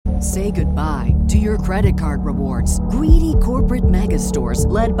Say goodbye to your credit card rewards. Greedy corporate mega stores,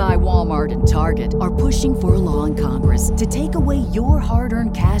 led by Walmart and Target, are pushing for a law in Congress to take away your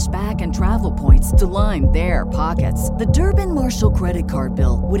hard-earned cash back and travel points to line their pockets. The Durbin-Marshall credit card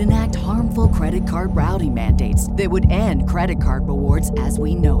bill would enact harmful credit card routing mandates that would end credit card rewards as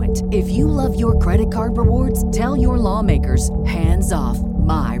we know it. If you love your credit card rewards, tell your lawmakers, hands off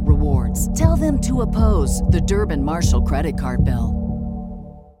my rewards. Tell them to oppose the Durbin-Marshall credit card bill.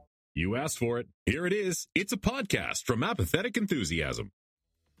 You asked for it. Here it is. It's a podcast from Apathetic Enthusiasm.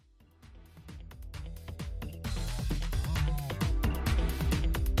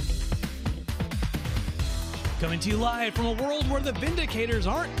 Coming to you live from a world where the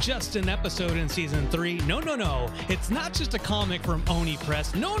Vindicators aren't just an episode in Season 3. No. It's not just a comic from Oni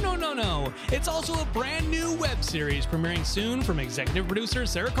Press. No. It's also a brand new web series premiering soon from executive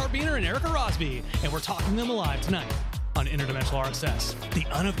producers Sarah Carbiner and Erica Rosby. And we're talking them live tonight on Interdimensional RSS, the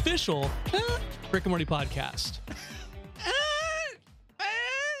unofficial Rick and Morty podcast.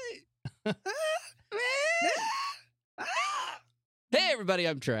 Hey everybody,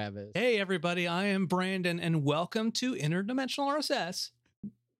 I'm Travis. Hey everybody, I am Brandon, and welcome to Interdimensional RSS,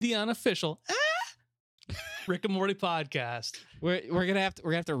 the unofficial Rick and Morty podcast. We're gonna have to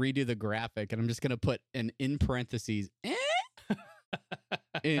redo the graphic, and I'm just gonna put an in parentheses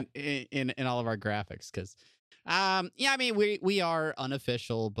in all of our graphics because we are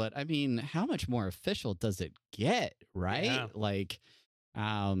unofficial, but I mean, how much more official does it get, right? Yeah.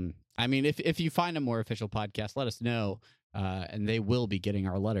 If you find a more official podcast, let us know. And they will be getting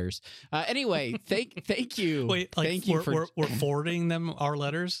our letters. Anyway, thank you. Wait, thank you we're forwarding them our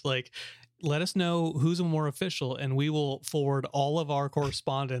letters. Like, let us know who's more official, and we will forward all of our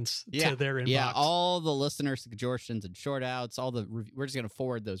correspondence to their inbox. Yeah, all the listener suggestions and short outs, we're just going to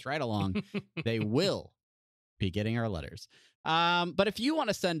forward those right along. They will be getting our letters. But if you want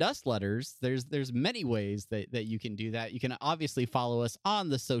to send us letters, there's many ways that you can do that. You can obviously follow us on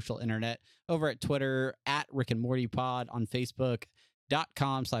the social internet over at Twitter at Rick and Morty Pod, on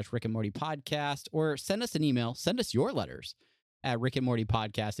Facebook.com/Rick and Morty Podcast, or send us an email. Send us your letters at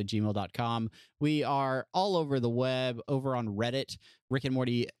rickandmortypodcast@gmail.com. We are all over the web, over on Reddit, Rick and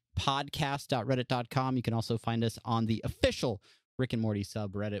Morty podcast.reddit.com. You can also find us on the official Rick and Morty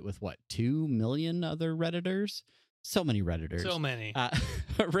subreddit with 2 million other Redditors? So many Redditors. So many.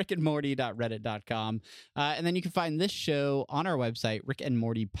 rickandmorty.reddit.com. And then you can find this show on our website,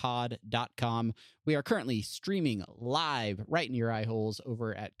 rickandmortypod.com. We are currently streaming live right in your eye holes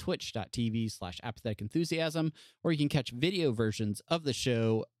over at twitch.tv/apathetic enthusiasm, or you can catch video versions of the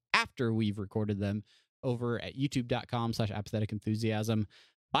show after we've recorded them over at youtube.com/apathetic enthusiasm.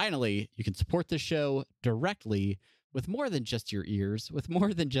 Finally, you can support the show directly with more than just your ears, with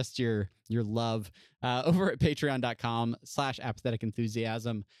more than just your love, over at patreon.com/apathetic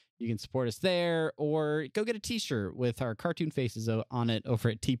enthusiasm. You can support us there, or go get a t-shirt with our cartoon faces on it over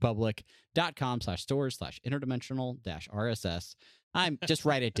at tpublic.com/stores/interdimensional-RSS. Just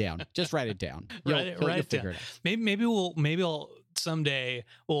write it down. Just write it down. You'll figure it out. Maybe we'll someday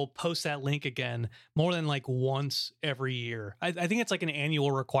we'll post that link again more than once every year. I think it's like an annual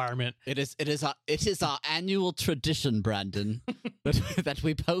requirement. It is our annual tradition, Brandon, that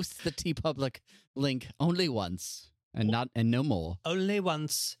we post the TeePublic link only once and no more. Only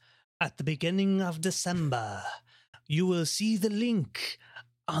once at the beginning of December. You will see the link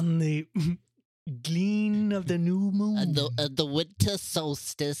on the gleam of the new moon. At the winter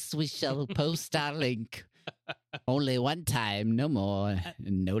solstice, we shall post our link. Only one time, no more,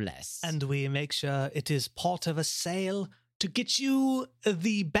 no less. And we make sure it is part of a sale to get you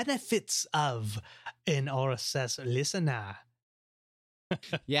the benefits of an RSS listener.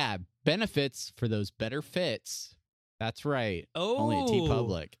 Yeah, benefits for those better fits. That's right. Oh, only at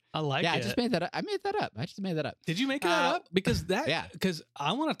TeePublic. I like it. Yeah, I just made that up. I just made that up. Did you make that up? Because yeah. Because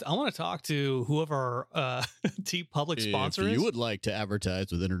I want to talk to whoever TeePublic sponsor is. If you would like to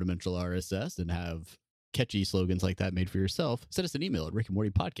advertise with Interdimensional RSS and have catchy slogans like that made for yourself, send us an email at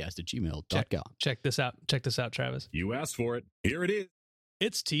rickandmortypodcast@gmail.com. Check this out. Check this out, Travis. You asked for it. Here it is.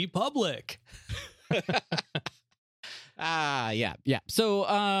 It's TeePublic. Yeah. So,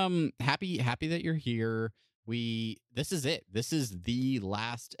 happy that you're here. This is it. This is the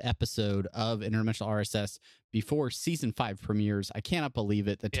last episode of Interdimensional RSS before season 5 premieres. I cannot believe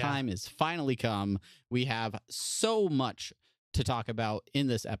it. The time has finally come. We have so much to talk about in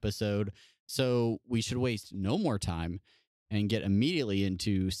this episode, so we should waste no more time and get immediately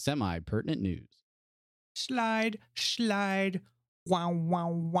into semi-pertinent news. Slide Wow,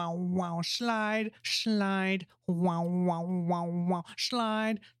 wow, wow, wow, slide, slide, wow, wow, wow, wow,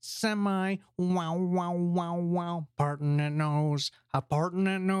 slide, semi, wow, wow, wow, wow, parting that nose, a parting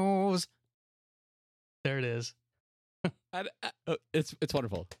that nose. There it is. It's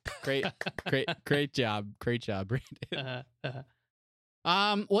wonderful. Great job, Brandon.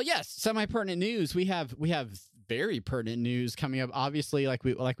 Well, yes, semi-pertinent news. We have very pertinent news coming up. Obviously, like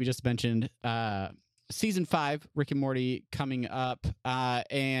we just mentioned, season 5, Rick and Morty, coming up,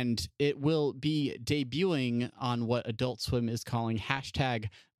 and it will be debuting on what Adult Swim is calling hashtag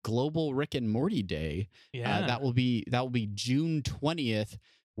Global Rick and Morty Day. Yeah, that will be June 20th,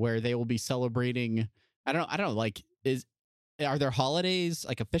 where they will be celebrating. I don't know. Like, are there holidays,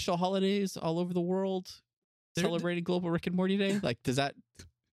 like official holidays, all over the world celebrating Global Rick and Morty Day? Like, does that?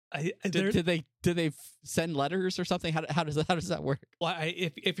 Do they send letters or something? How does that work? Well,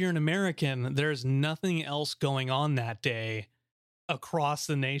 if you're an American, there's nothing else going on that day across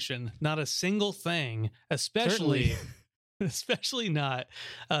the nation. Not a single thing, especially not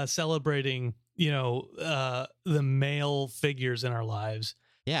celebrating, the male figures in our lives.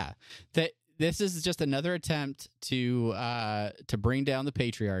 Yeah, this is just another attempt to bring down the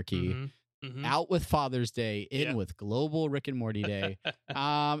patriarchy. Mm-hmm. Mm-hmm. Out with Father's Day, in with Global Rick and Morty Day,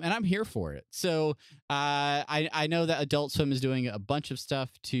 and I'm here for it. So I know that Adult Swim is doing a bunch of stuff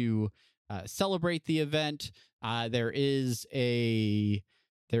to celebrate the event. There is a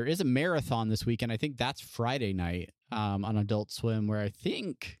marathon this weekend. I think that's Friday night on Adult Swim, where I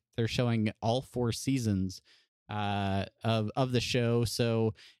think they're showing all 4 seasons of the show.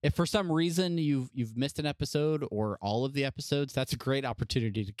 So if for some reason you've missed an episode or all of the episodes, that's a great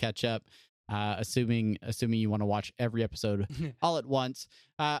opportunity to catch up. Assuming you want to watch every episode all at once.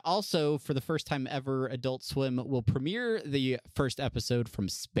 Also, for the first time ever, Adult Swim will premiere the first episode from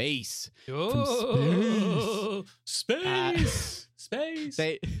space. Oh, space! Space!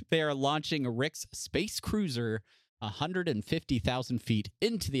 They are launching Rick's space cruiser 150,000 feet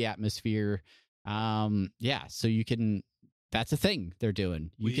into the atmosphere. So you can. That's a thing they're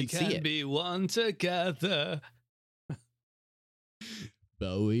doing. You can see it. We can be one together.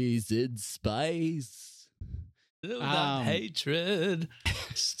 Bowie's in space. Without hatred,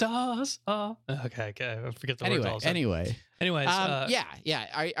 stars are. Okay. I forget the words. Anyways,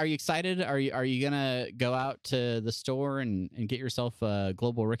 yeah. Are you excited? Are you gonna go out to the store and get yourself a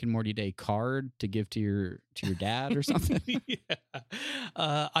Global Rick and Morty Day card to give to your dad or something? Yeah.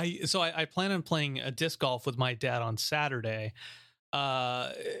 I plan on playing a disc golf with my dad on Saturday.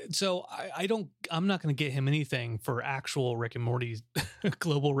 So I'm not going to get him anything for actual Rick and Morty's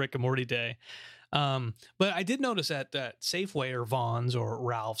Global Rick and Morty Day. But I did notice at Safeway or Vons or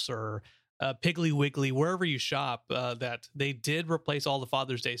Ralph's or Piggly Wiggly, wherever you shop, that they did replace all the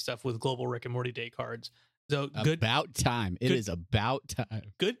Father's Day stuff with Global Rick and Morty Day cards. So about time. It is about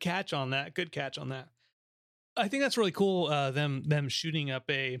time. Good catch on that. I think that's really cool. Them shooting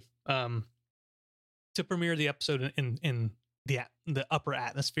up a to premiere the episode in the upper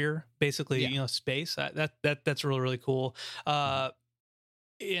atmosphere, basically, space. That's really, really cool.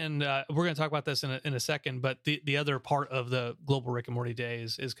 And we're going to talk about this in a second, but the other part of the Global Rick and Morty Day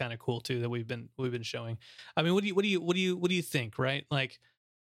is kind of cool too, that we've been showing. I mean, what do you think, right? Like,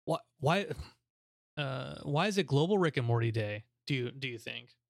 why is it Global Rick and Morty Day? Do you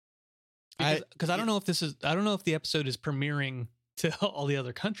think? Because I don't know if the episode is premiering to all the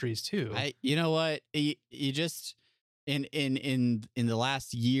other countries too. You know what? You just in the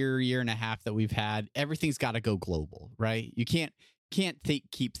last year and a half that we've had, everything's got to go global, right? You can't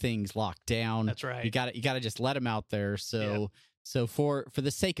keep things locked down. That's right. You got to just let them out there. So for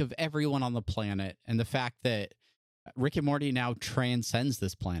the sake of everyone on the planet, and the fact that Rick and Morty now transcends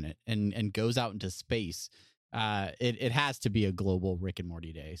this planet and goes out into space, it has to be a Global Rick and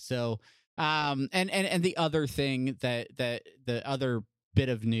Morty Day. So and the other thing that the other bit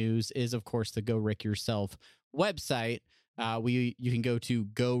of news is, of course, the Go Rick Yourself website. You can go to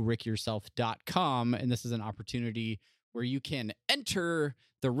gorickyourself.com, and this is an opportunity where you can enter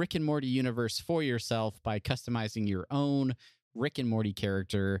the Rick and Morty universe for yourself by customizing your own Rick and Morty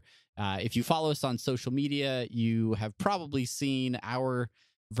character. If you follow us on social media, you have probably seen our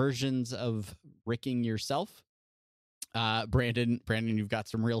versions of Ricking Yourself. Brandon, you've got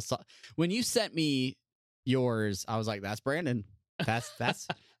some real when you sent me yours, I was like, that's Brandon.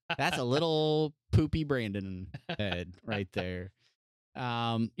 That's a little poopy Brandon head right there.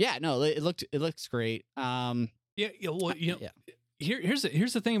 It looks great. Here's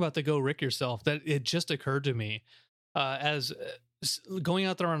the thing about the Go Rick Yourself that it just occurred to me as going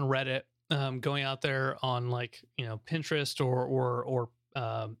out there on Reddit, going out there on Pinterest or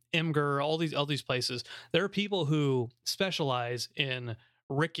Imgur, all these places, there are people who specialize in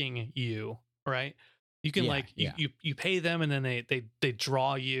ricking you, right? You can you pay them, and then they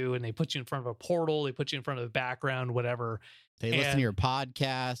draw you, and they put you in front of a portal, they put you in front of the background, whatever. They listen to your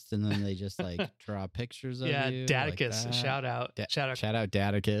podcast, and then they just like draw pictures of you. Daticus, like shout out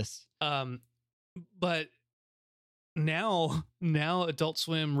Daticus. But now Adult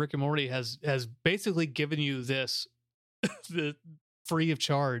Swim Rick and Morty has basically given you this the free of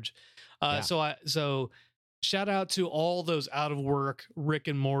charge. So shout out to all those out of work Rick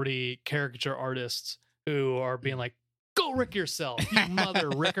and Morty caricature artists who are being like, go Rick yourself, you mother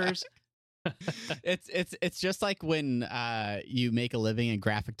Rickers. It's just like when you make a living in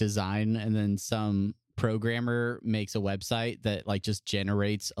graphic design, and then some programmer makes a website that like just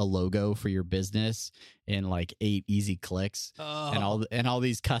generates a logo for your business in like 8 easy clicks. And all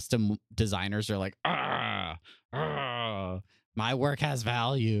these custom designers are like, my work has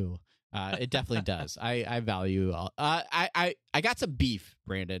value. It definitely does. I value all. I got some beef,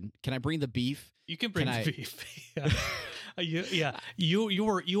 Brandon. Can I bring the beef? You can bring the beef.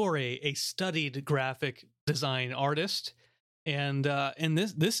 You are a studied graphic design artist, and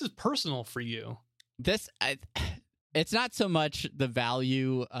this is personal for you. It's not so much the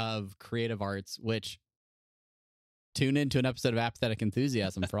value of creative arts, which tune into an episode of Apathetic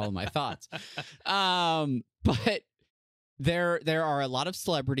Enthusiasm for all of my thoughts. But there are a lot of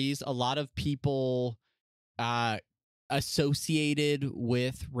celebrities, a lot of people associated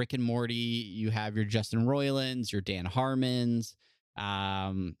with Rick and Morty. You have your Justin Roilands, your Dan Harmons.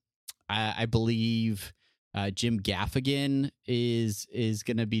 I believe Jim Gaffigan is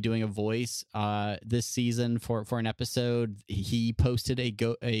going to be doing a voice this season for an episode. He posted a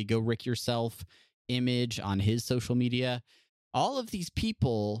go Rick yourself image on his social media. All of these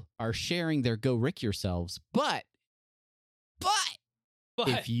people are sharing their go Rick yourselves, but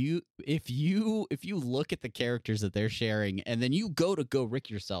if you look at the characters that they're sharing, and then you go Rick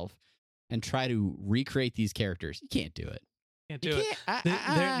yourself and try to recreate these characters, you can't do it. Can't do it.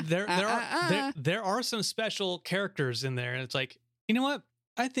 There are some special characters in there, and it's like, you know what?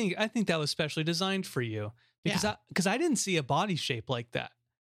 I think that was specially designed for you because I didn't see a body shape like that.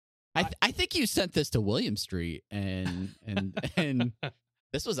 I think you sent this to William Street, and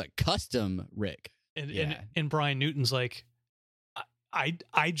this was a custom Rick. And Brian Newton's like,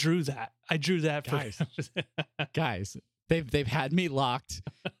 I drew that. I drew that for guys. They've had me locked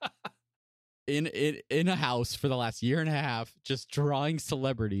in a house for the last year and a half, just drawing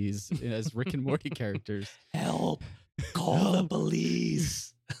celebrities as Rick and Morty characters. Help! Call the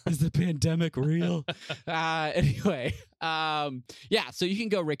police. Is the pandemic real? Anyway, so you can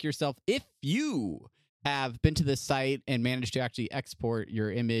go Rick yourself if you have been to this site and managed to actually export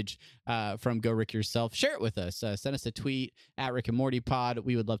your image from Go Rick Yourself. Share it with us. Send us a tweet at Rick and Morty Pod.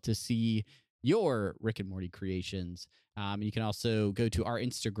 We would love to see your Rick and Morty creations. You can also go to our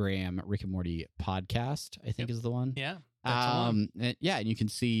Instagram, Rick and Morty Podcast, I think is the one. Yeah. That's the one. And you can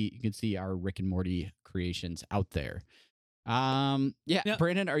see our Rick and Morty creations out there.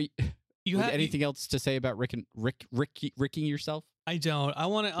 Brandon, are you have anything else to say about Ricking yourself? I don't. I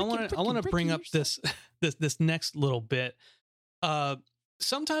want to bring up this next little bit.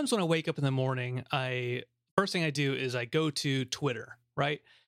 Sometimes when I wake up in the morning, first thing I do is I go to Twitter, right?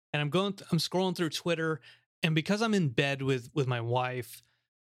 And I'm scrolling through Twitter, and because I'm in bed with my wife,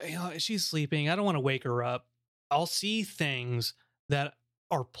 she's sleeping. I don't want to wake her up. I'll see things that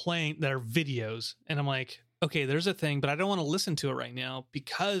are playing, that are videos, and I'm like, okay, there's a thing, but I don't want to listen to it right now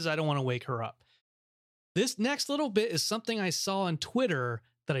because I don't want to wake her up. This next little bit is something I saw on Twitter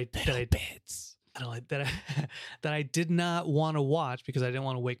that I did not want to watch because I didn't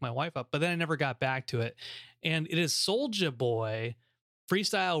want to wake my wife up, but then I never got back to it. And it is Soulja Boy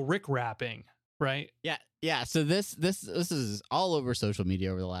freestyle Rick rapping, right? Yeah. So this is all over social media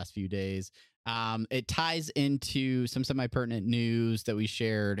over the last few days. It ties into some semi-pertinent news that we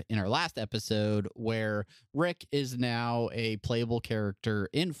shared in our last episode, where Rick is now a playable character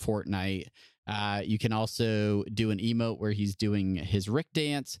in Fortnite. You can also do an emote where he's doing his Rick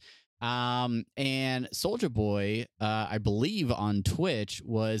dance. And Soulja Boy, I believe on Twitch,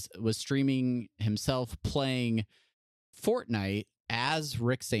 was streaming himself playing Fortnite as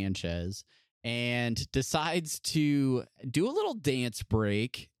Rick Sanchez, and decides to do a little dance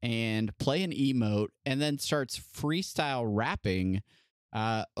break and play an emote, and then starts freestyle rapping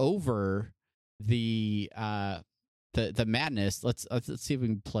over the madness. Let's see if we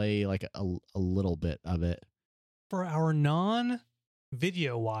can play like a little bit of it for our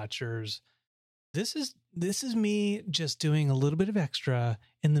non-video watchers. This is this is me just doing a little bit of extra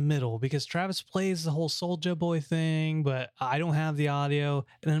in the middle because Travis plays the whole Soulja Boy thing, but I don't have the audio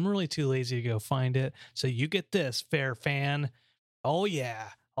and I'm really too lazy to go find it. So you get this, fair fan. Oh, yeah.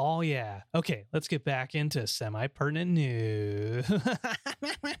 Oh, yeah. Okay, let's get back into semi-pertinent news.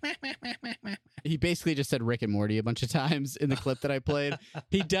 He basically just said Rick and Morty a bunch of times in the clip that I played.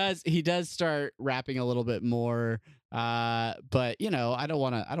 He does start rapping a little bit more. But you know, I don't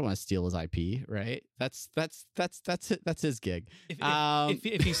want to steal his IP, right? That's his gig.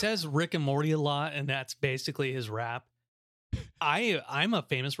 If he says Rick and Morty a lot and that's basically his rap, I'm a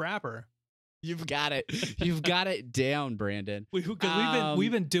famous rapper. You've got it. You've got it down, Brandon. Because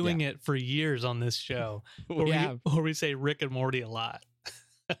we've been doing it for years on this show, where we say Rick and Morty a lot.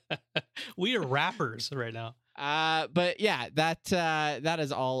 We are rappers right now. But yeah, that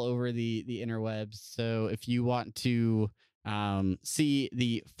is all over the interwebs. So if you want to see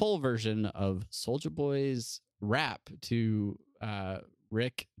the full version of Soulja Boy's rap to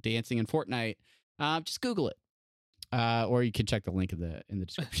Rick dancing in Fortnite, just Google it, or you can check the link in the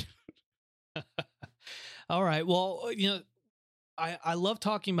description. All right. Well, you know, I love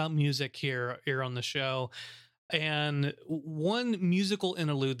talking about music here on the show. And one musical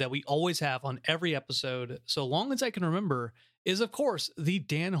interlude that we always have on every episode, so long as I can remember, is, of course, the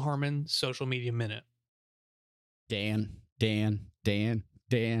Dan Harmon Social Media Minute. Dan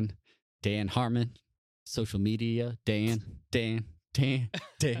Harmon, social media, Dan,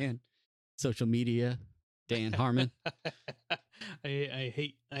 social media, Dan Harmon. I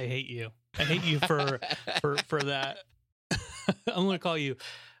hate you. I hate you for that. I'm going to call you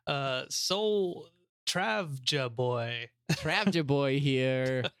Soul Travja Boy. Travja Boy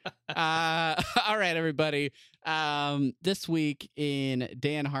here. All right, everybody. This week in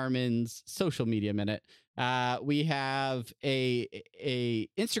Dan Harmon's Social Media Minute, we have a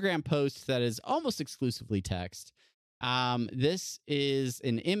Instagram post that is almost exclusively text. This is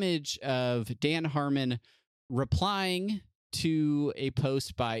an image of Dan Harmon replying to a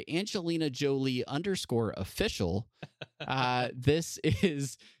post by Angelina Jolie _official. This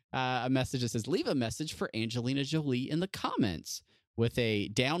is a message that says, leave a message for Angelina Jolie in the comments, with a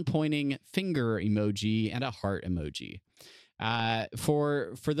down pointing finger emoji and a heart emoji.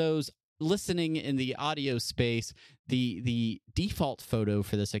 For those listening in the audio space, the default photo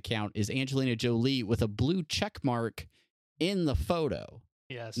for this account is Angelina Jolie with a blue check mark in the photo.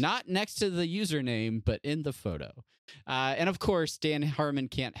 Yes. Not next to the username, but in the photo. And of course, Dan Harmon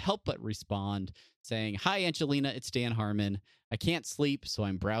can't help but respond saying, hi, Angelina, it's Dan Harmon. I can't sleep, so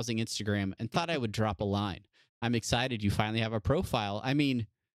I'm browsing Instagram and thought I would drop a line. I'm excited you finally have a profile. I mean,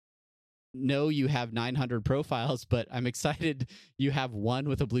 no, you have 900 profiles, but I'm excited you have one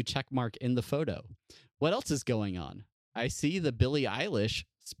with a blue check mark in the photo. What else is going on? I see the Billie Eilish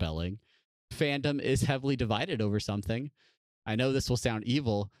spelling fandom is heavily divided over something. I know this will sound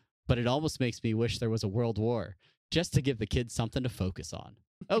evil, but it almost makes me wish there was a world war, just to give the kids something to focus on.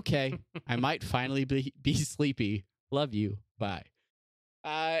 Okay, I might finally be sleepy. Love you. Bye.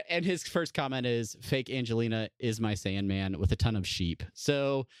 And his first comment is, fake Angelina is my Sandman with a ton of sheep.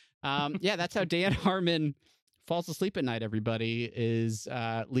 So, yeah, that's how Dan Harmon falls asleep at night, everybody, is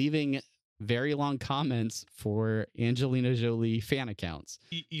leaving very long comments for Angelina Jolie fan accounts.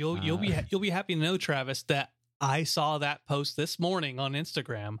 You'll be happy to know, Travis, that I saw that post this morning on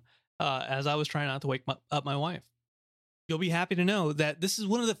Instagram as I was trying not to wake up my wife. You'll be happy to know that this is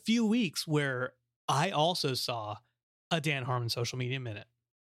one of the few weeks where I also saw a Dan Harmon Social Media Minute.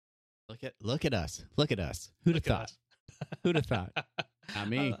 Look at us. Look at us. Who'd have thought? Who'd have thought? Not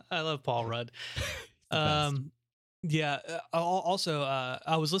me. I love Paul Rudd. Yeah. Also,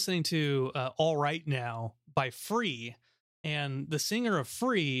 I was listening to All Right Now by Free, and the singer of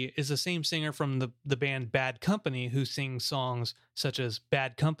Free is the same singer from the band Bad Company, who sings songs such as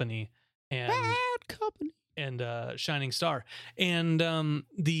Bad Company and Bad Company and Shining Star. And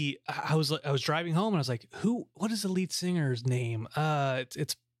I was driving home and I was like, what is the lead singer's name?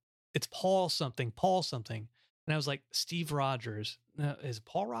 It's Paul something. And I was like, Steve Rogers. Is it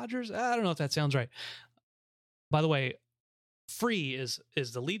Paul Rogers? I don't know if that sounds right. By the way, Free is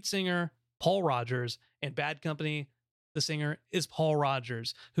the lead singer, Paul Rogers, and Bad Company, the singer, is Paul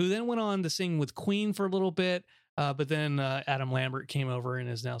Rogers, who then went on to sing with Queen for a little bit, but then Adam Lambert came over and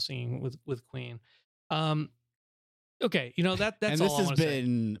is now singing with Queen. Okay, you know that's and all. And this has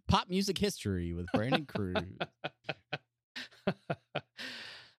been Pop Music History with Brandon Cruz.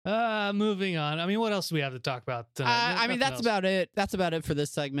 Moving on. I mean, what else do we have to talk about tonight? I mean, that's about it. That's about it for this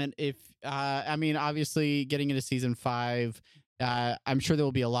segment. If I mean, obviously, getting into season 5, I'm sure there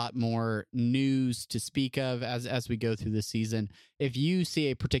will be a lot more news to speak of as we go through this season. If you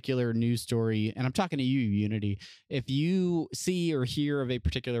see a particular news story, and I'm talking to you, Unity, if you see or hear of a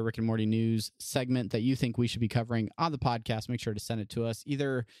particular Rick and Morty news segment that you think we should be covering on the podcast, make sure to send it to us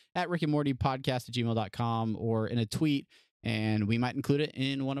either at rickandmortypodcast@gmail.com or in a tweet, and we might include it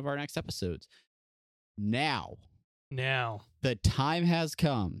in one of our next episodes. Now, the time has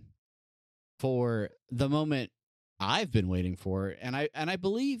come for the moment I've been waiting for, and I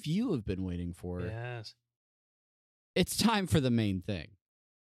believe you have been waiting for. Yes. It's time for the main thing.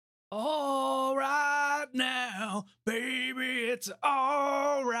 All right now, baby, it's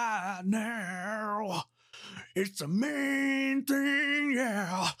all right now. It's the main thing,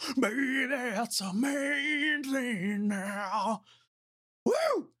 yeah. Baby, that's the main thing now.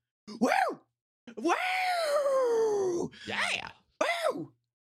 Woo! Woo! Woo! Yeah. Woo!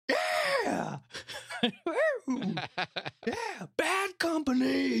 Yeah! Woo! Yeah! Bad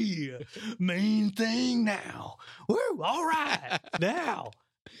Company! Main thing now. Woo! All right. Now.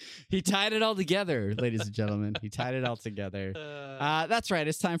 He tied it all together, ladies and gentlemen. He tied it all together. That's right.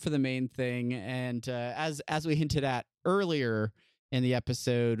 It's time for the main thing. And as we hinted at earlier in the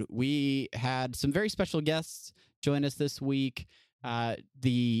episode, we had some very special guests join us this week.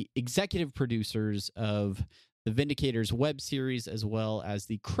 The executive producers of the Vindicators web series, as well as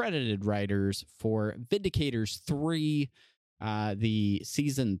the credited writers for Vindicators 3, the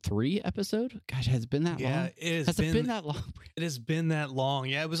season 3 episode. Gosh, has it been that long? Yeah, Has it been that long? It has been that long.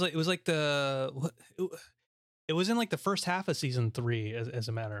 Yeah, it was like it was in like the first half of season 3, as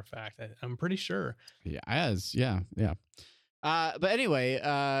a matter of fact. I'm pretty sure. Yeah. But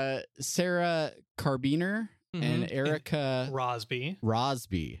anyway, Sarah Carbiner and Erica Rosby.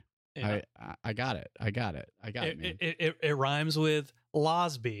 Yeah. I got it. Man. It rhymes with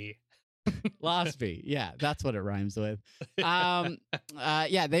Losby. Losby. Yeah, that's what it rhymes with.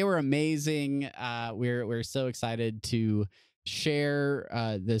 Yeah, they were amazing. We're so excited to share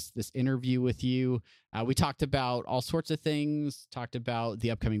this interview with you. We talked about all sorts of things, talked about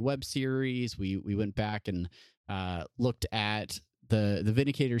the upcoming web series. We went back and looked at the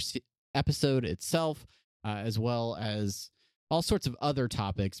Vindicators episode itself, as well as all sorts of other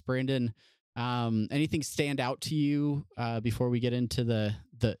topics. Brandon, anything stand out to you before we get into the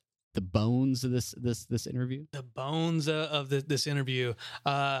bones of this interview? The bones of this interview.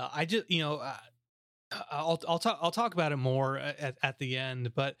 I just, I'll talk about it more at the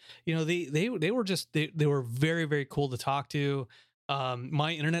end, but they were very, very cool to talk to.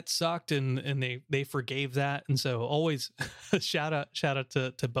 My internet sucked and they forgave that. And so always shout out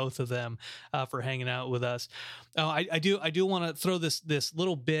to both of them for hanging out with us. I do want to throw this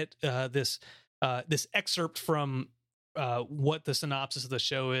little bit, this excerpt from what the synopsis of the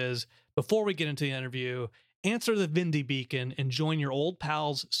show is before we get into the interview. Answer the Vindy Beacon and join your old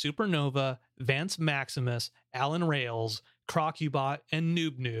pals Supernova, Vance Maximus, Alan Rails, Crocubot, and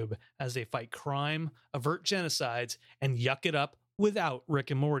Noob as they fight crime, avert genocides, and yuck it up without Rick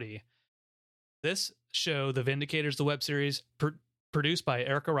and Morty. This show, The Vindicators, the web series, produced by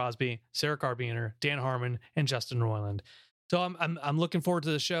Erica Rosby, Sarah Carbiner, Dan Harmon, and Justin Roiland. So I'm looking forward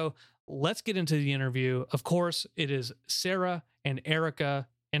to the show. Let's get into the interview. Of course, it is Sarah and Erica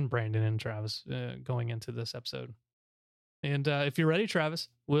and Brandon and Travis going into this episode. And if you're ready, Travis,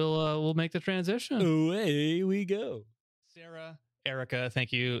 we'll make the transition. Away we go. Sarah, Erica,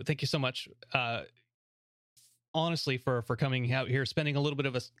 thank you so much. Honestly, for coming out here, spending a little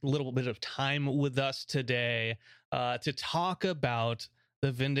bit of time with us today to talk about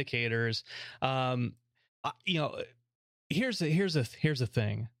the Vindicators. Here's the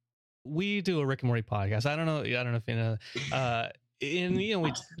thing. We do a Rick and Morty podcast. I don't know if you know. And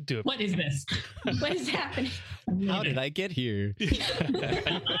we do it. What is this? What is happening? How did I get here?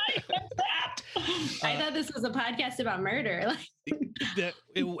 I thought this was a podcast about murder.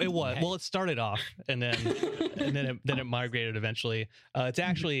 It was. Well, it started off, and then it migrated eventually. It's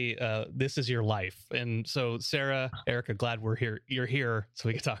actually This Is Your Life, and so Sarah, Erica, glad we're here. You're here, so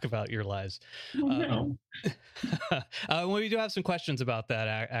we can talk about your lives. No. We do have some questions about that,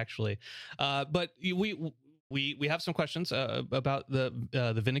 actually, but we have some questions about the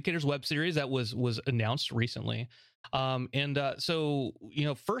Vindicators web series that was announced recently. So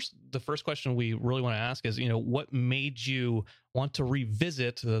the first question we really want to ask is, what made you want to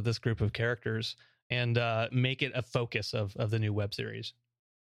revisit this group of characters and make it a focus of the new web series?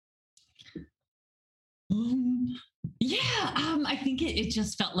 I think it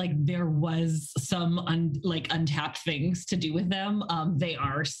just felt like there was some untapped things to do with them. They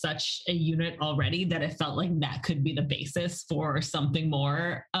are such a unit already that it felt like that could be the basis for something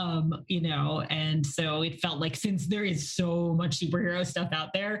more, and so it felt like, since there is so much superhero stuff out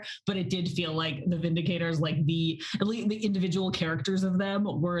there, but it did feel like the Vindicators, like the individual characters of them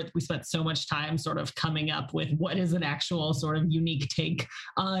we spent so much time sort of coming up with what is an actual sort of unique take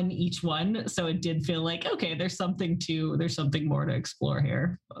on each one. So it did feel like, okay, there's something more to explore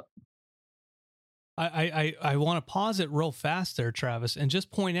here. I want to pause it real fast there, Travis, and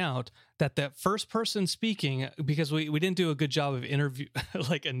just point out that first person speaking, because we didn't do a good job of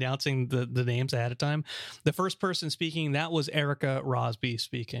announcing the names ahead of time. The first person speaking, that was Erica Rosby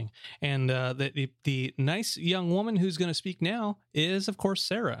speaking. And the nice young woman who's going to speak now is, of course,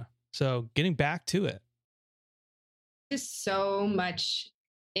 Sarah. So getting back to it. Just so much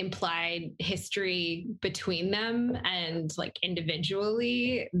implied history between them and like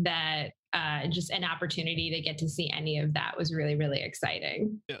individually that just an opportunity to get to see any of that was really, really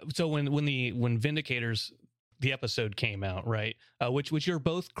exciting. So when Vindicators, the episode came out, right, which you're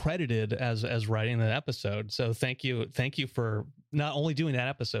both credited as writing that episode, so thank you for not only doing that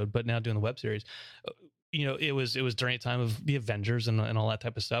episode but now doing the web series. It was during a time of the Avengers and all that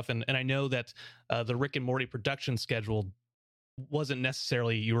type of stuff, and I know that the Rick and Morty production schedule wasn't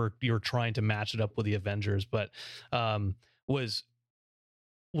necessarily you were trying to match it up with the Avengers, but was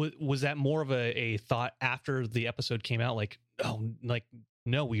that more of a thought after the episode came out, like,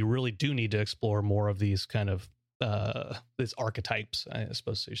 no, we really do need to explore more of these kind of these archetypes, I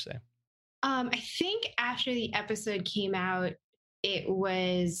suppose you say? I think after the episode came out, it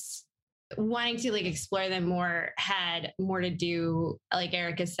was wanting to like explore them more, had more to do, like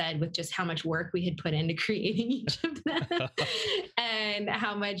Erica said, with just how much work we had put into creating each of them and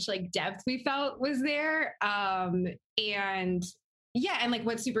how much like depth we felt was there. And like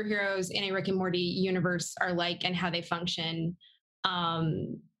what superheroes in a Rick and Morty universe are like and how they function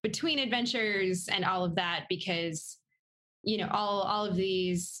between adventures and all of that, because all of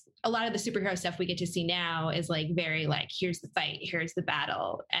these, a lot of the superhero stuff we get to see now is like very like, here's the fight, here's the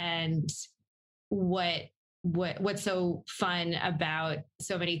battle. And what's so fun about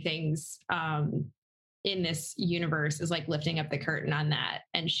so many things in this universe is like lifting up the curtain on that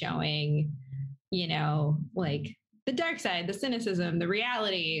and showing, like the dark side, the cynicism, the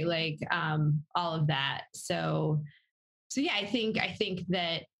reality, like all of that. So yeah, I think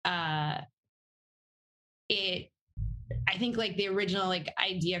that I think like the original like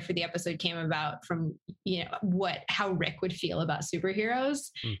idea for the episode came about from, how Rick would feel about superheroes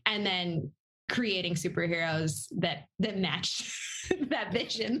and then creating superheroes that match that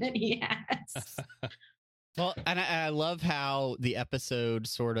vision that he has. Well, and I love how the episode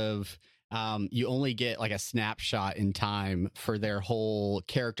sort of, you only get like a snapshot in time for their whole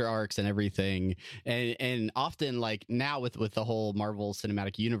character arcs and everything. And often like now with the whole Marvel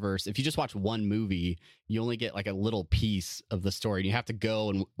Cinematic Universe, if you just watch one movie, you only get like a little piece of the story and you have to go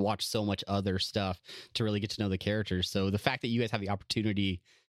and watch so much other stuff to really get to know the characters. So the fact that you guys have the opportunity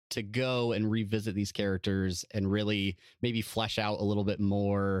to go and revisit these characters and really maybe flesh out a little bit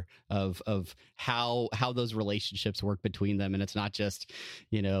more of how those relationships work between them. And it's not just,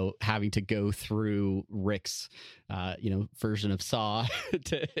 having to go through Rick's, version of Saw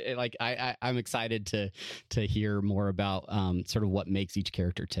to like, I'm excited to hear more about sort of what makes each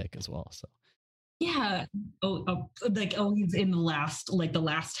character tick as well. So. Yeah. Like always in the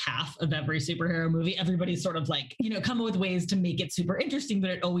last half of every superhero movie, everybody's sort of like, come up with ways to make it super interesting,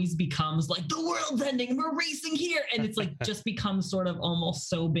 but it always becomes like the world's ending, we're racing here. And it's like, just becomes sort of almost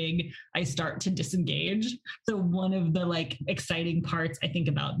so big, I start to disengage. So one of the like exciting parts I think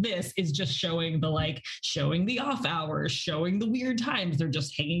about this is just showing the off hours, showing the weird times they're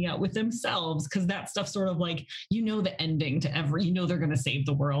just hanging out with themselves. Cause that stuff sort of like, the ending to they're going to save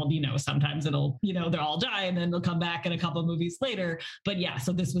the world, sometimes it'll, they'll all die and then they'll come back in a couple of movies later. But yeah,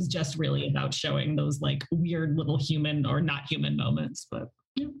 so this was just really about showing those like weird little human or not human moments. But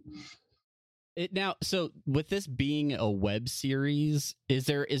yeah. Now, so with this being a web series, is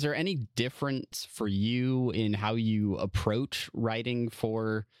there any difference for you in how you approach writing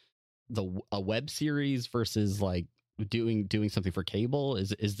for a web series versus like doing something for cable?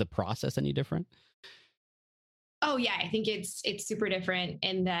 Is the process any different? Oh yeah, I think it's super different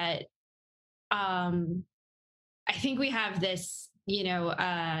in that I think we have this,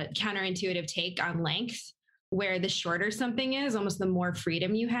 counterintuitive take on length, where the shorter something is, almost the more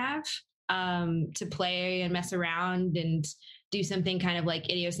freedom you have to play and mess around and do something kind of like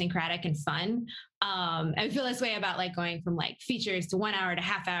idiosyncratic and fun. I feel this way about like going from like features to 1 hour to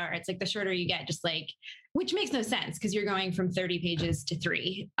half hour. It's like the shorter you get, just like, which makes no sense because you're going from 30 pages to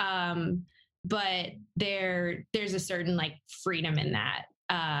 3. But there's a certain like freedom in that,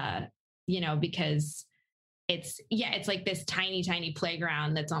 because it's like this tiny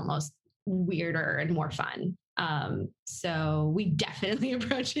playground that's almost weirder and more fun. So we definitely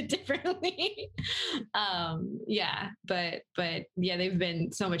approach it differently. But they've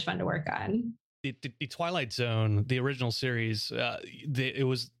been so much fun to work on. The Twilight Zone, the original series, it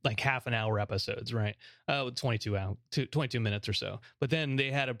was like half an hour episodes, right? 22 minutes or so. But then they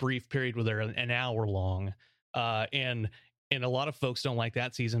had a brief period where they're an hour long, and a lot of folks don't like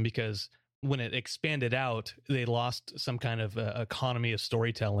that season because when it expanded out, they lost some kind of economy of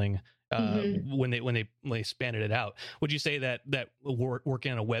storytelling. When they expanded it out. Would you say that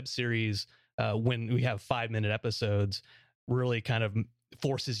working on a web series when we have 5-minute episodes really kind of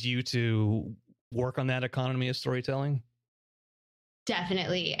forces you to work on that economy of storytelling?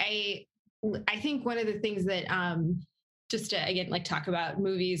 Definitely. I think one of the things that just to again like talk about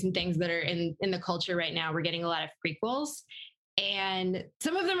movies and things that are in the culture right now, we're getting a lot of prequels, and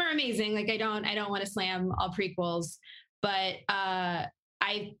some of them are amazing. Like I don't want to slam all prequels, but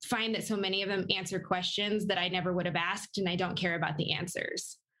I find that so many of them answer questions that I never would have asked, and I don't care about the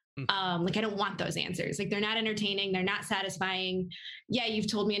answers. Like I don't want those answers. Like they're not entertaining. They're not satisfying. Yeah, you've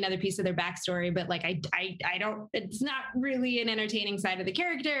told me another piece of their backstory, but like I don't. It's not really an entertaining side of the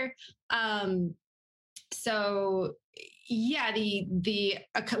character. So yeah, the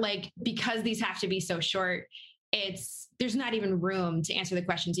like because these have to be so short, there's not even room to answer the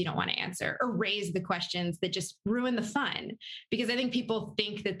questions you don't want to answer or raise the questions that just ruin the fun. Because I think people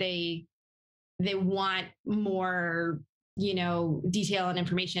think that they want more, detail and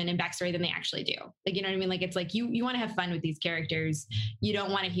information and backstory than they actually do. Like, you know what I mean? Like, it's like, you want to have fun with these characters. You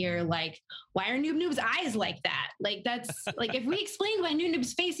don't want to hear like, why are Noob Noob's eyes like that? Like, that's like, if we explained why Noob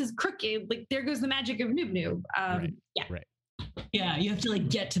Noob's face is crooked, like there goes the magic of Noob Noob. Yeah. Right. Yeah, you have to like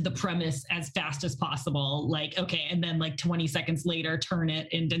get to the premise as fast as possible. Like, okay, and then like 20 seconds later, turn it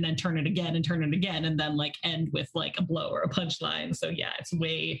and then turn it again, and then like end with like a blow or a punchline. So yeah, it's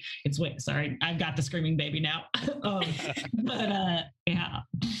way. Sorry, I've got the screaming baby now. Yeah.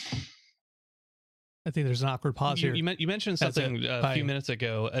 I think there's an awkward pause here. You mentioned something a few minutes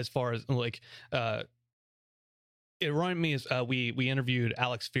ago as far as like. It reminded me as we interviewed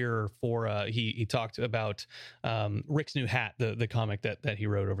Alex Fearer for he talked about Rick's New Hat, the comic that he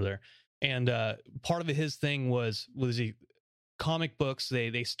wrote over there, and part of his thing was the comic books.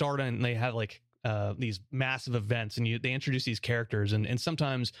 They start and they have like these massive events, and they introduce these characters, and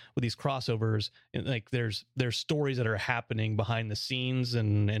sometimes with these crossovers, like there's stories that are happening behind the scenes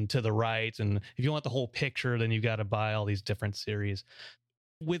and to the right, and if you want the whole picture, then you got to buy all these different series.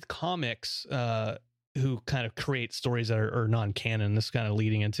 With comics, who kind of create stories that are non-canon. This is kind of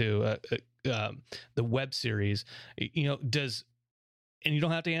leading into the web series. And you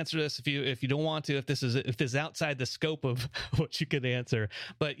don't have to answer this if you don't want to. If this is outside the scope of what you could answer,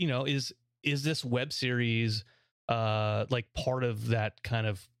 but is this web series like part of that kind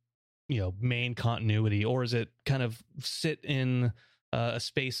of main continuity, or is it kind of sit in a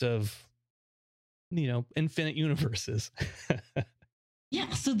space of infinite universes? Yeah,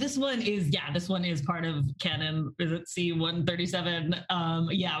 so this one is part of canon. Is it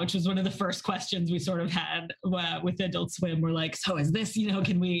C-137? Which was one of the first questions we sort of had with Adult Swim. We're like, so is this,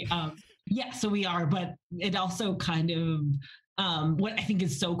 can we, so we are, but it also kind of, what I think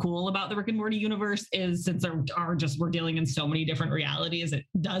is so cool about the Rick and Morty universe is since we're dealing in so many different realities, it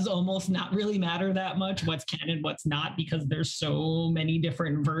does almost not really matter that much what's canon, what's not, because there's so many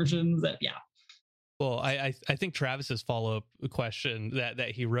different versions that, yeah. Well, I think Travis's follow-up question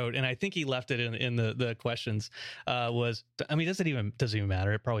that he wrote, and I think he left it in the questions, was, I mean, doesn't even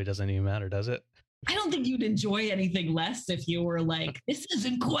matter. It probably doesn't even matter, does it? I don't think you'd enjoy anything less if you were like, this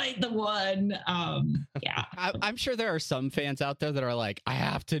isn't quite the one. Yeah. I'm sure there are some fans out there that are like, I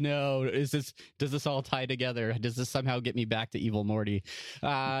have to know, does this all tie together? Does this somehow get me back to Evil Morty?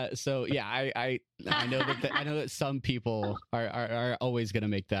 So yeah, I know that some people are always going to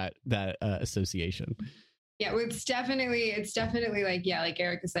make that association. Yeah, it's definitely like, yeah, like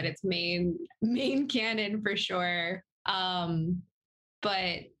Erica said, it's main canon for sure.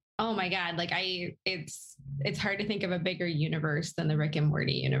 But oh my God, like it's hard to think of a bigger universe than the Rick and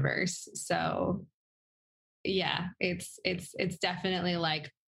Morty universe. So yeah, it's definitely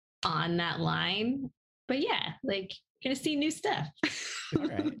like on that line. But yeah, like gonna see new stuff. All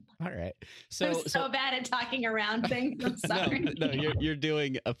right. I'm so bad at talking around things. I'm sorry. No, you're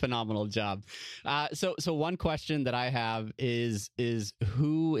doing a phenomenal job. So one question that I have is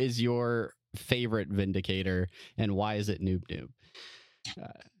who is your favorite Vindicator, and why is it Noob Noob?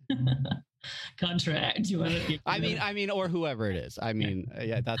 Contract. Do you want to? I mean, or whoever it is. I mean,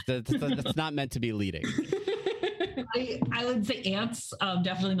 yeah, that's not meant to be leading. I would say Ants,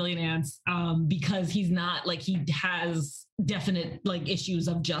 definitely Million Ants, because he's not like, he has definite like issues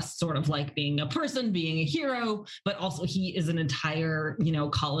of just sort of like being a person, being a hero, but also he is an entire,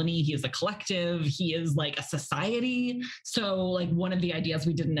 colony. He is a collective. He is like a society. So like one of the ideas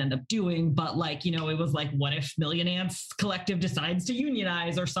we didn't end up doing, but like, it was like, what if Million Ants collective decides to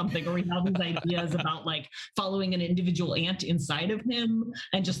unionize or something, or we have these ideas about like following an individual ant inside of him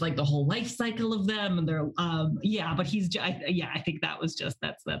and just like the whole life cycle of them. And they're, but he's, I think that was just,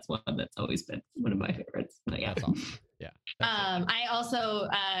 that's one that's always been one of my favorites. But yeah. That's awesome. Yeah. I also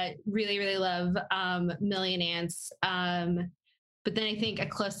really, really love Million Ants. But then I think a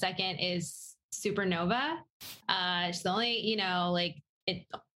close second is Supernova. She's the only,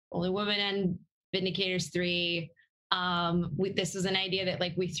 only woman in Vindicators 3. This was an idea that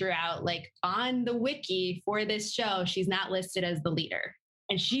like we threw out like on the wiki for this show. She's not listed as the leader.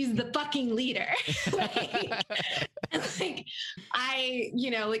 And she's the fucking leader.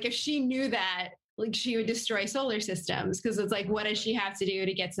 If she knew that, like she would destroy solar systems, because it's like, what does she have to do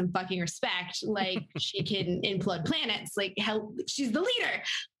to get some fucking respect? Like she can implode planets. Like hell, she's the leader.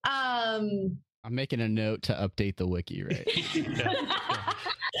 I'm making a note to update the wiki, right?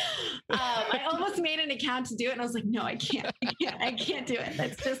 I almost made an account to do it, and I was like, no, I can't do it.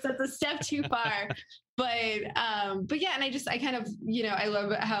 That's a step too far. But yeah, and I kind of, I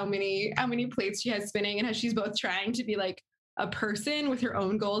love how many plates she has spinning, and how she's both trying to be like a person with her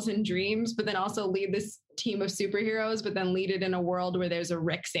own goals and dreams, but then also lead this team of superheroes, but then lead it in a world where there's a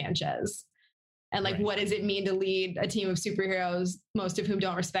Rick Sanchez. And like, what does it mean to lead a team of superheroes, most of whom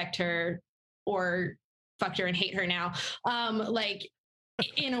don't respect her or fucked her and hate her now? Like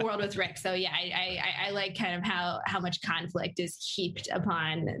in a world with Rick. So yeah, I like kind of how much conflict is heaped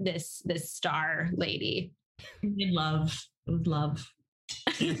upon this star lady. Love.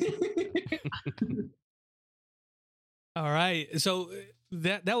 All right, so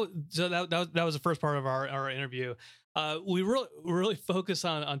that was the first part of our interview. We really focus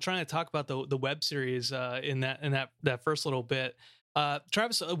on trying to talk about the web series in that first little bit.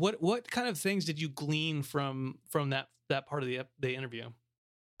 Travis, what kind of things did you glean from that part of the interview?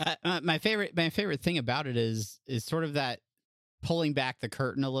 My favorite thing about it is sort of that pulling back the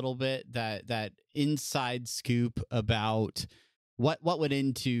curtain a little bit, that inside scoop about what went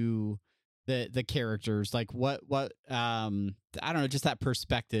into the characters, like what I don't know, just that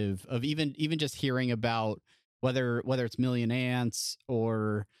perspective of even just hearing about whether it's Million Ants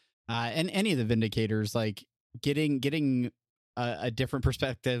or and any of the Vindicators, like getting a different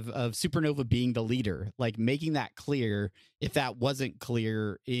perspective of Supernova being the leader, like making that clear if that wasn't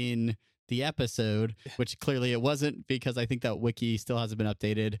clear in the episode, which clearly it wasn't, because I think that wiki still hasn't been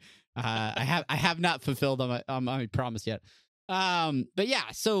updated. I have not fulfilled on my promise yet. But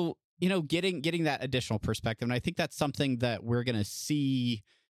yeah, so getting that additional perspective, and I think that's something that we're gonna see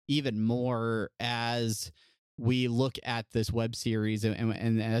even more as we look at this web series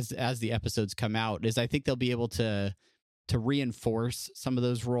and as the episodes come out, is I think they'll be able to reinforce some of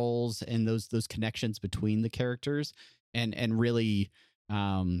those roles and those connections between the characters, and really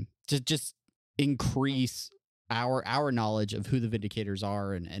just increase our knowledge of who the Vindicators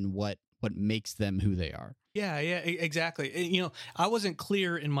are and what makes them who they are. Yeah, exactly. I wasn't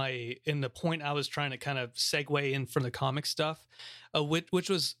clear in the point I was trying to kind of segue in from the comic stuff, which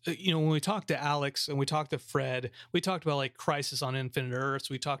was, when we talked to Alex and we talked to Fred, we talked about like Crisis on Infinite Earths.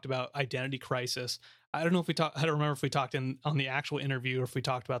 We talked about Identity Crisis. I don't remember if we talked on the actual interview or if we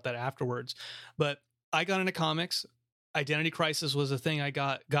talked about that afterwards, but I got into comics. Identity Crisis was a thing I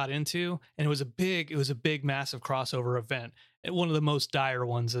got into, and it was a big, massive crossover event. One of the most dire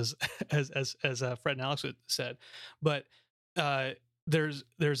ones, as Fred and Alex said. But there's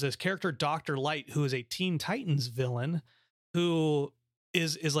this character, Dr. Light, who is a Teen Titans villain, who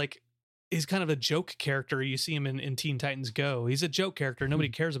is kind of a joke character. You see him in Teen Titans Go. He's a joke character. Nobody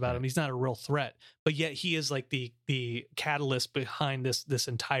cares about him. He's not a real threat, but yet he is like the catalyst behind this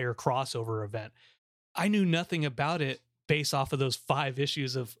entire crossover event. I knew nothing about it based off of those 5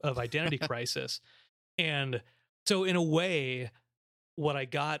 issues of Identity Crisis. And so in a way, what I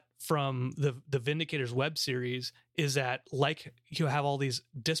got from the Vindicators web series is that, like, you have all these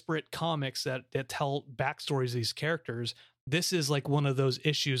disparate comics that tell backstories of these characters, this is like one of those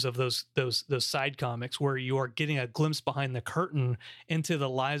issues of those side comics where you are getting a glimpse behind the curtain into the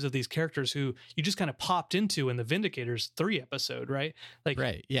lives of these characters who you just kind of popped into in the Vindicators 3 episode, right? Like,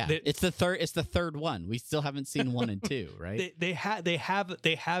 right, yeah, it's the third one. We still haven't seen 1 and 2, right? They have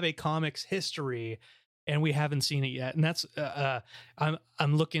a comics history, and we haven't seen it yet, and that's I'm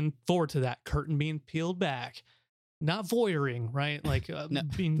looking forward to that curtain being peeled back. Not voyeuring, right? Like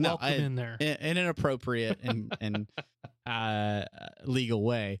being welcome in there in an appropriate and legal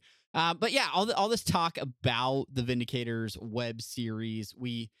way. But yeah, all this talk about the Vindicators web series,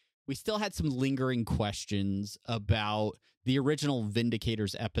 we still had some lingering questions about the original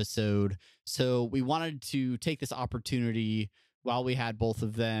Vindicators episode. So we wanted to take this opportunity while we had both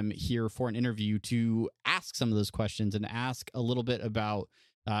of them here for an interview to ask some of those questions and ask a little bit about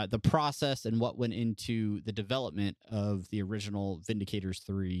the process and what went into the development of the original Vindicators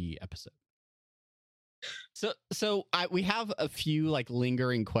 3 episode. So we have a few like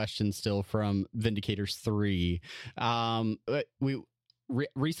lingering questions still from Vindicators 3. We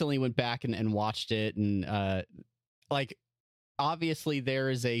recently went back and watched it, and like obviously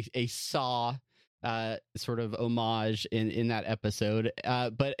there is a Saw sort of homage in that episode,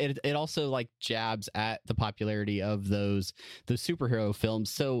 but it also like jabs at the popularity of those superhero films.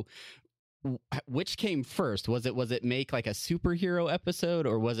 So which came first? Was it make like a superhero episode,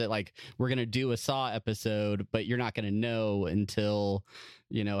 or was it like we're gonna do a Saw episode but you're not gonna know until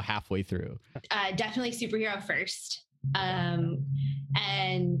halfway through? Definitely superhero first.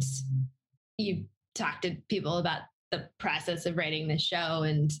 And you talk to people about the process of writing the show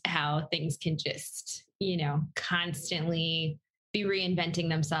and how things can just, constantly be reinventing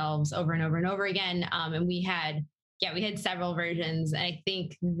themselves over and over and over again. And we had several versions. And I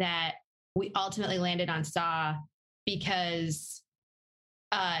think that we ultimately landed on Saw because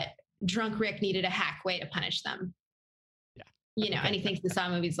drunk Rick needed a hack way to punish them. Yeah. And he thinks the Saw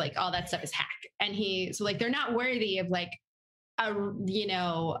movies like all that stuff is hack. And they're not worthy of like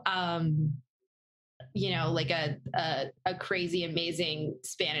like a crazy, amazing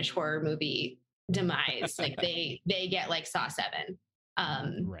Spanish horror movie demise. Like they get like Saw 7.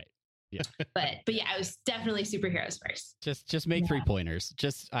 Right. Yeah. But yeah, I was definitely superheroes first. Just make 3-pointers.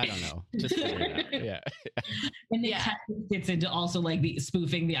 I don't know. Just figure it out. Yeah. And it kind of fits into also like the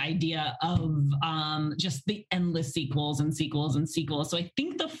spoofing the idea of just the endless sequels and sequels and sequels. So I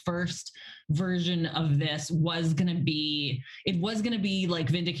think the first version of this was gonna be like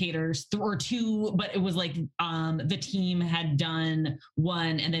Vindicators or 2, but it was like the team had done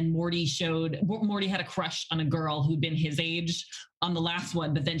 1, and then Morty had a crush on a girl who'd been his age on the last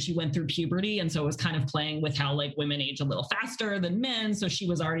one, but then she went through puberty, and so it was kind of playing with how like women age a little faster than men. So she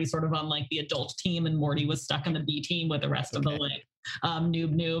was already sort of on like the adult team, and Morty was stuck on the B team with the rest of the like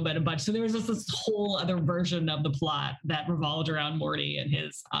noob and a bunch. So there was this whole other version of the plot that revolved around Morty and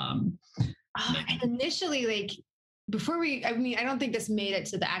his. And initially, like I don't think this made it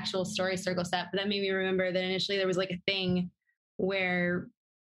to the actual story circle set, but that made me remember that initially there was like a thing where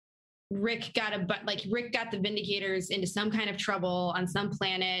Rick got the Vindicators into some kind of trouble on some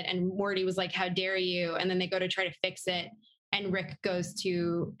planet, and Morty was like, how dare you? And then they go to try to fix it, and Rick goes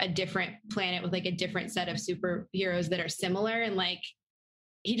to a different planet with like a different set of superheroes that are similar, and like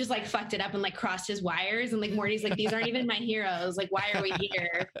he just like fucked it up and like crossed his wires, and like Morty's like, these aren't even my heroes, like why are we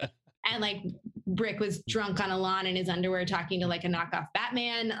here? And like Rick was drunk on a lawn in his underwear talking to like a knockoff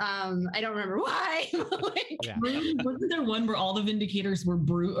Batman. I don't remember why. Wasn't there one where all the Vindicators were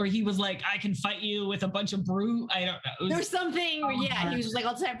brute, or he was like, I can fight you with a bunch of brute? I don't know. There was something, he was just like,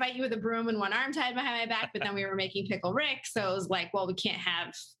 I'll fight you with a broom and one arm tied behind my back. But then we were making Pickle Rick. So it was like, well, we can't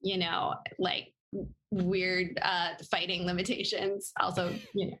have, like weird fighting limitations. Also,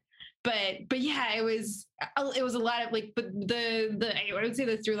 But yeah, it was a lot of like, but I would say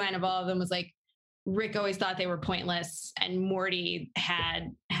the through line of all of them was like, Rick always thought they were pointless, and Morty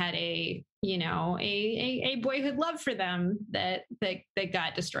had a boyhood love for them that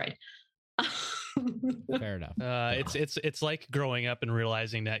got destroyed. Fair enough. It's like growing up and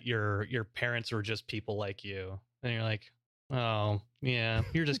realizing that your parents were just people like you, and you're like, oh yeah,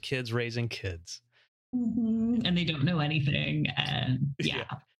 you're just kids raising kids, and they don't know anything, and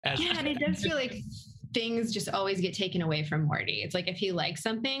and it does feel like things just always get taken away from Morty. It's like if he likes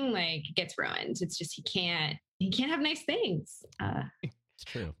something, like it gets ruined. It's just he can't have nice things. It's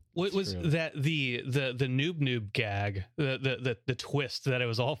true. What was that the noob gag, the twist that it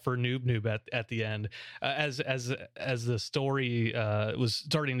was all for noob at the end, as the story was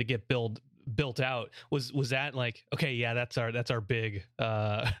starting to get built out, was that like, okay, yeah, that's our big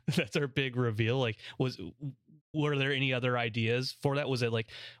that's our big reveal? Like were there any other ideas for that? Was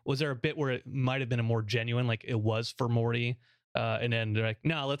there a bit where it might have been a more genuine, like it was for Morty, and then they're like,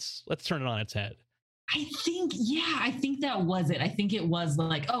 no, let's turn it on its head? I think that was it. I think it was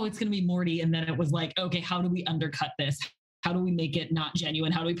like, oh, it's going to be Morty. And then it was like, okay, how do we undercut this? How do we make it not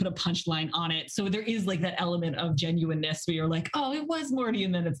genuine? How do we put a punchline on it? So there is like that element of genuineness where you're like, oh, it was Morty.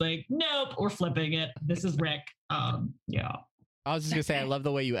 And then it's like, nope, we're flipping it. This is Rick. Yeah. I was just gonna say, I love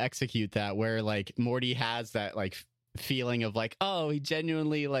the way you execute that, where like Morty has that like feeling of like, oh, he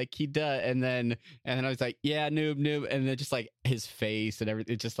genuinely like he does, and then I was like, yeah, noob, and then just like his face and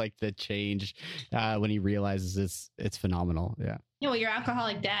everything, it's just like the change when he realizes it's phenomenal. Yeah. Yeah, well, your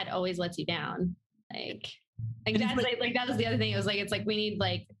alcoholic dad always lets you down. Like that's like that was the other thing. It was like it's like we need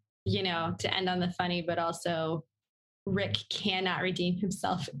like, you know, to end on the funny, but also Rick cannot redeem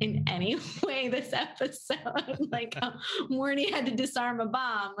himself in any way this episode. Like Morty had to disarm a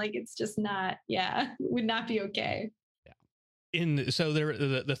bomb. Like it's just not, would not be okay. So there,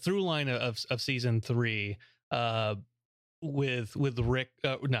 the through line of season 3, with Rick,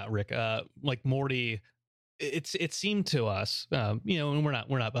 not Rick, like Morty. It seemed to us, you know, and we're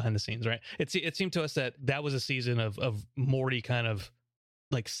not behind the scenes, right? It seemed to us that was a season of Morty kind of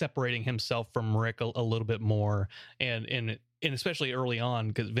like separating himself from Rick a little bit more, and especially early on,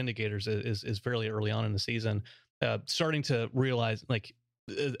 because Vindicators is fairly early on in the season, starting to realize like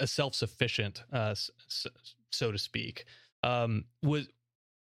a self-sufficient, so to speak, was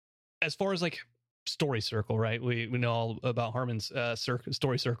as far as like story circle, right? We know all about Harmon's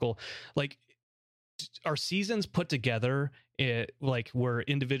story circle. Like, are seasons put together like where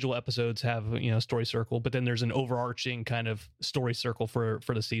individual episodes have, you know, story circle, but then there's an overarching kind of story circle for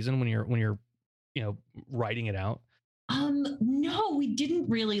the season when you're you know, writing it out? No, we didn't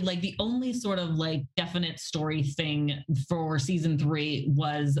really. Like the only sort of like definite story thing for season 3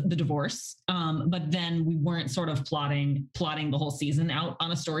 was the divorce. But then we weren't sort of plotting the whole season out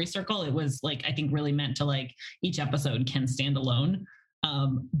on a story circle. It was like, I think really meant to like each episode can stand alone.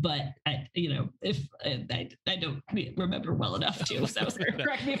 But I, you know, if I don't remember well enough to, so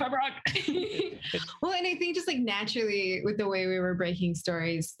correct me if I'm wrong. Well, and I think just like naturally with the way we were breaking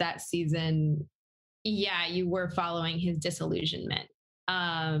stories that season, you were following his disillusionment.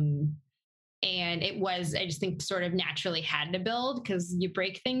 And it was, I just think sort of naturally had to build because you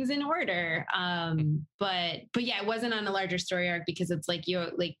break things in order. But yeah, it wasn't on a larger story arc because it's like, we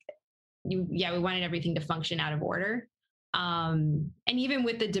wanted everything to function out of order. And even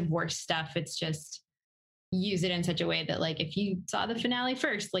with the divorce stuff, it's just use it in such a way that like, if you saw the finale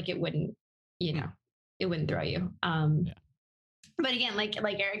first, like it wouldn't, you know, it wouldn't throw you. But again, like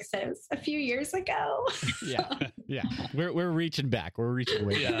Eric said, it was a few years ago. Yeah. We're reaching back. We're reaching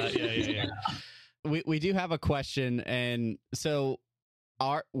way back. Yeah. We do have a question, and so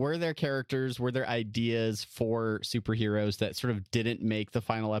were there ideas for superheroes that sort of didn't make the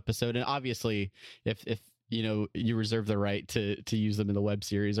final episode? And obviously, if you know, you reserve the right to use them in the web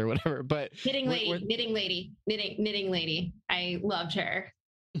series or whatever. But knitting lady. I loved her.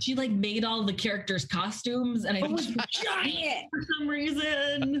 She like made all the characters' costumes, and I think she was giant for some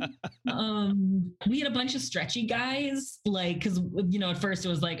reason. We had a bunch of stretchy guys, like, because you know, at first it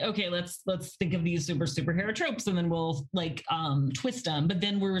was like, okay, let's think of these superhero tropes, and then we'll like twist them. But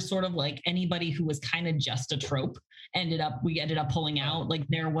then we were sort of like anybody who was kind of just a trope we ended up pulling out. Like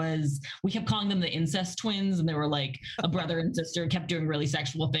we kept calling them the incest twins, and they were like a brother and sister, kept doing really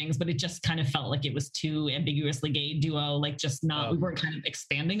sexual things, but it just kind of felt like it was too ambiguously gay duo, like just not, we weren't kind of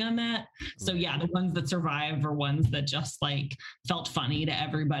expanding on that. So yeah, the ones that survive are ones that just like felt funny to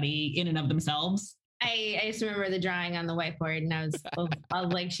everybody in and of themselves. I just remember the drawing on the whiteboard, and I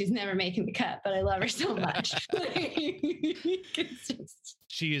was like, she's never making the cut, but I love her so much.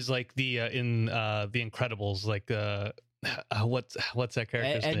 She is like the in the Incredibles, like what's that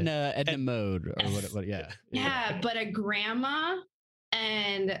character's name? Edna Mode or what? Yeah, but a grandma,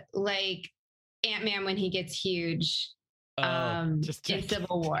 and like Ant-Man when he gets huge, in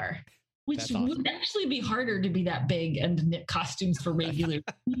Civil War. Which would actually be harder to be that big and knit costumes for regular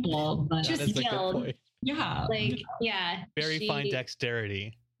people. But just skilled. Yeah. Like, yeah. Very fine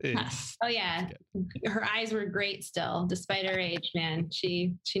dexterity. Yes. Oh yeah. Her eyes were great still, despite her age, man.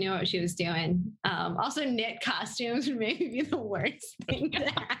 She knew what she was doing. Also knit costumes would maybe be the worst thing to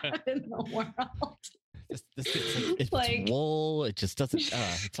have in the world. It's like wool. It just doesn't.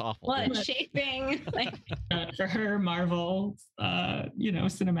 It's awful. Well, shaping. Like for her, Marvel,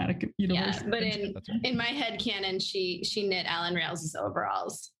 cinematic universe. Yeah, but in my head canon, she knit Alan Rails'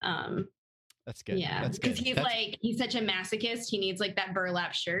 overalls. That's good. Yeah, because he's such a masochist. He needs like that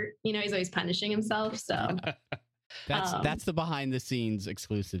burlap shirt. You know, he's always punishing himself. So That's the behind the scenes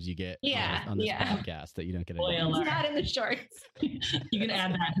exclusives you get on this podcast that you don't get. It's not in the shorts. You can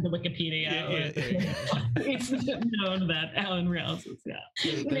add that to the Wikipedia. It's known that Alan Rails is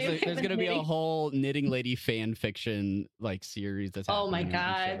There's going to be a whole Knitting Lady fan fiction like series that's happening. Oh my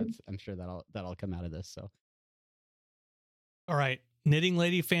god! I'm sure that'll come out of this. So, all right, Knitting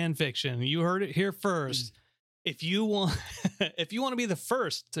Lady fan fiction. You heard it here first. If you want to be the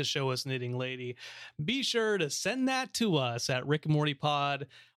first to show us Knitting Lady, be sure to send that to us at Rick and Morty Pod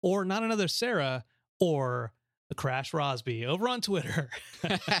or Not Another Sarah or the Crash Rosby over on Twitter.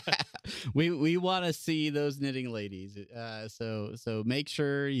 we want to see those knitting ladies. So make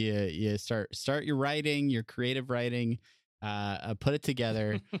sure you start your writing, your creative writing, put it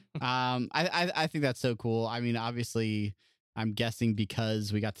together. I think that's so cool. I mean, obviously, I'm guessing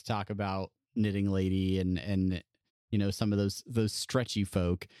because we got to talk about Knitting Lady and some of those stretchy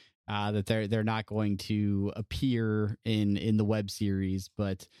folk that they're not going to appear in the web series,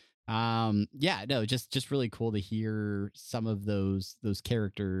 but just really cool to hear some of those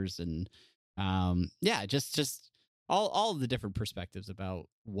characters and just all of the different perspectives about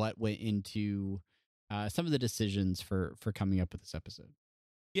what went into some of the decisions for coming up with this episode.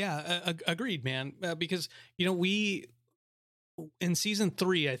 Yeah, agreed, man. Because we in season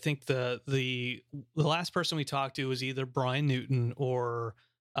 3, I think the last person we talked to was either Brian Newton or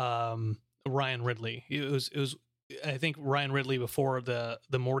Ryan Ridley. It was I think Ryan Ridley before the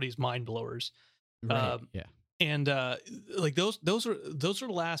Morty's Mind Blowers. Right. And like those are the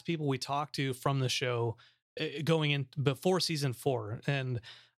last people we talked to from the show going in before season 4. And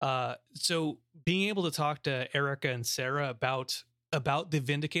so being able to talk to Erica and Sarah about the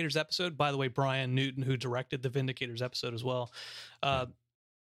Vindicators episode, by the way, Brian Newton, who directed the Vindicators episode as well,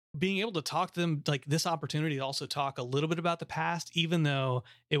 being able to talk to them, like this opportunity to also talk a little bit about the past, even though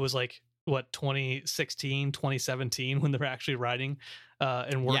it was like, 2016, 2017 when they were actually writing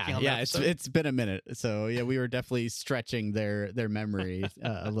and working on that. It's been a minute. So yeah, we were definitely stretching their memory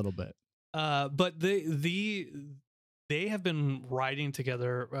a little bit. But they have been writing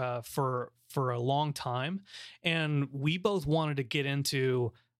together for a long time, and we both wanted to get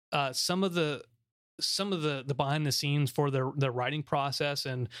into some of the behind the scenes for their writing process,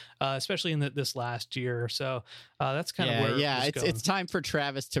 and especially in this last year. So that's kind of where it's time for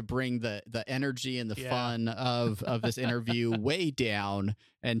Travis to bring the energy and the fun of this interview way down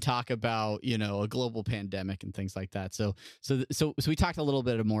and talk about a global pandemic and things like that. So we talked a little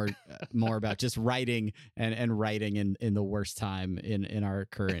bit more about just writing and writing in the worst time in our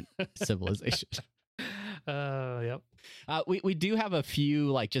current civilization. Yep. We do have a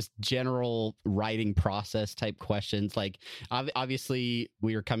few like just general writing process type questions. Like obviously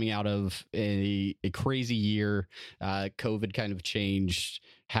we are coming out of a crazy year. COVID kind of changed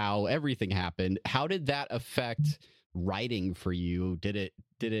how everything happened. How did that affect writing for you? Did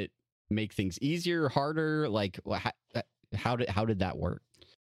it make things easier, harder? Like how did that work?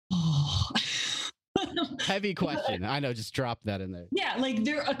 Oh. Heavy question. I know, just drop that in there. Yeah, like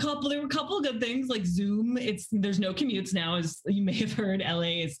there were a couple of good things, like Zoom. There's no commutes now, as you may have heard.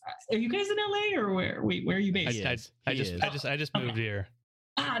 LA is. Are you guys in LA or where? Wait, where are you based? I just moved here.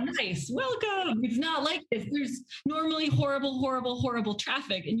 Ah, nice. Welcome. It's not like this. There's normally horrible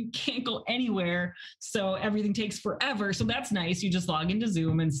traffic and you can't go anywhere. So everything takes forever. So that's nice. You just log into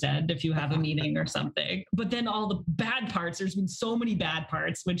Zoom instead if you have a meeting or something. But then all the bad parts, there's been so many bad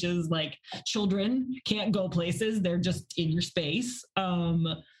parts, which is like children can't go places. They're just in your space.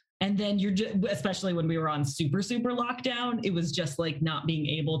 And then you're just, especially when we were on super lockdown, it was just like not being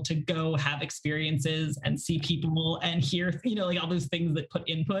able to go have experiences and see people and hear, like all those things that put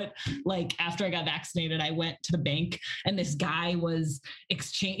input. Like after I got vaccinated, I went to the bank and this guy was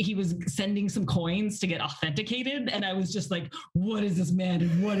he was sending some coins to get authenticated. And I was just like, what is this man?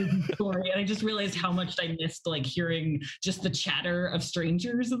 And what is his story? And I just realized how much I missed like hearing just the chatter of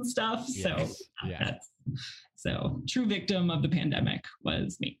strangers and stuff. Yes. So true victim of the pandemic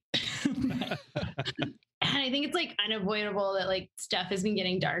was me. And I think it's like unavoidable that like stuff has been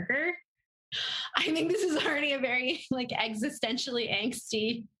getting darker. I think this is already a very like existentially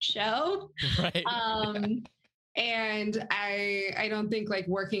angsty show. Right. And I don't think like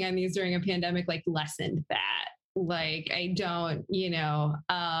working on these during a pandemic like lessened that. Like I don't,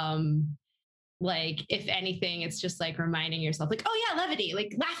 like if anything, it's just like reminding yourself like, oh yeah, levity,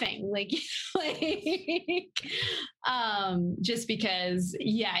 like laughing, like just because,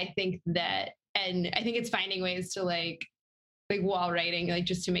 I think that, and I think it's finding ways to like wall writing, like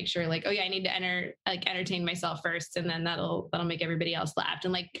just to make sure like, oh yeah, I need to entertain myself first, and then that'll make everybody else laugh.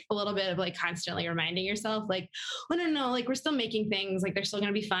 And like a little bit of like constantly reminding yourself like, oh no, like we're still making things, like they're still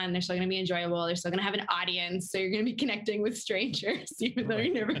going to be fun, they're still going to be enjoyable, they're still going to have an audience, so you're going to be connecting with strangers even though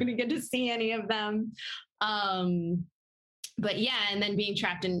you're never going to get to see any of them. But yeah, and then being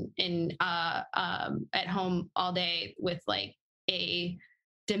trapped in at home all day with like a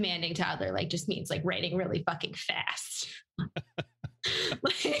demanding toddler like just means like writing really fucking fast.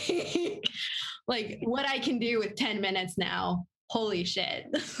 like what I can do with 10 minutes now, holy shit.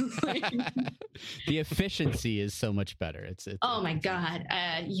 The efficiency is so much better. It's oh my God.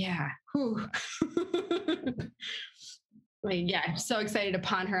 Yeah. Like, yeah, I'm so excited to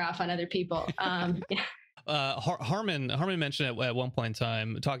pawn her off on other people. Yeah. Harmon mentioned at one point in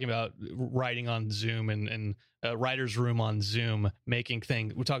time talking about writing on Zoom and writer's room on Zoom, making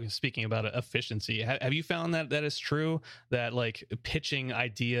things. Speaking about efficiency. Have you found that is true, that like pitching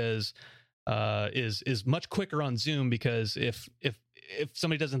ideas is much quicker on Zoom, because if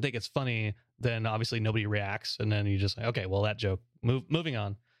somebody doesn't think it's funny, then obviously nobody reacts, and then you just like, okay, well, that joke, moving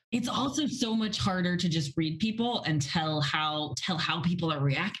on. It's also so much harder to just read people and tell how people are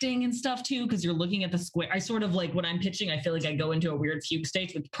reacting and stuff too, because you're looking at the square. I sort of like when I'm pitching, I feel like I go into a weird fugue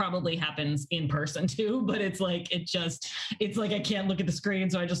state, which probably happens in person too. But it's like it's like I can't look at the screen,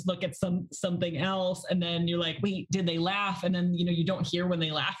 so I just look at something else, and then you're like, wait, did they laugh? And then you don't hear when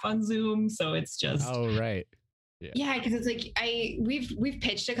they laugh on Zoom, so it's just right. Yeah, because it's like we've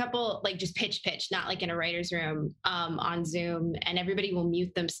pitched a couple, like just pitch, not like in a writer's room on Zoom, and everybody will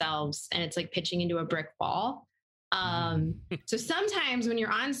mute themselves, and it's like pitching into a brick wall. So sometimes when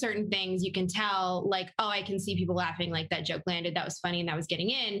you're on certain things, you can tell like, oh, I can see people laughing, like that joke landed, that was funny, and that was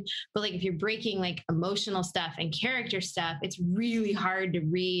getting in. But like if you're breaking like emotional stuff and character stuff, it's really hard to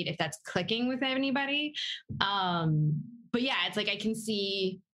read if that's clicking with anybody. But yeah, it's like I can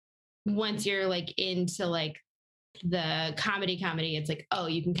see once you're like into like the comedy, it's like, oh,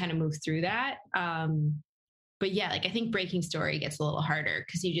 you can kind of move through that. But yeah, like I think breaking story gets a little harder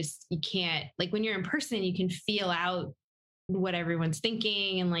because you can't, like when you're in person, you can feel out what everyone's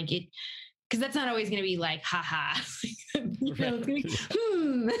thinking, and like it, because that's not always going to be like, haha, you know, it's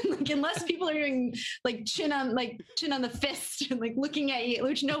gonna be, like, unless people are doing like chin on the fist and like looking at you,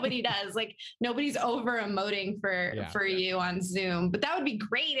 which nobody does. Like nobody's over emoting for you on Zoom, but that would be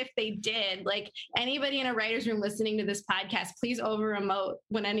great if they did. Like anybody in a writer's room listening to this podcast, please over emote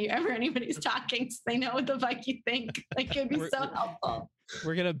whenever anybody's talking, so they know what the fuck you think. Like it would be so helpful.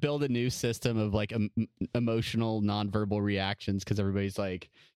 We're gonna build a new system of like emotional nonverbal reactions, because everybody's like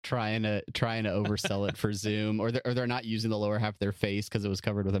trying to oversell it for Zoom, or they're not using the lower half of their face because it was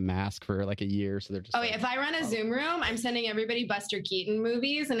covered with a mask for like a year, so they're just. Yeah, if I run a Zoom room, I'm sending everybody Buster Keaton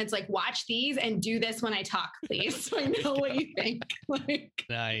movies, and it's like, watch these and do this when I talk, please, so I know what you think. Like,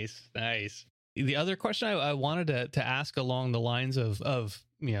 nice. The other question I wanted to ask along the lines of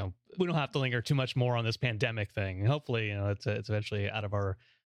we don't have to linger too much more on this pandemic thing. Hopefully, it's eventually out of our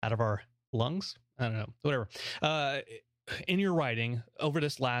lungs. I don't know, whatever. In your writing over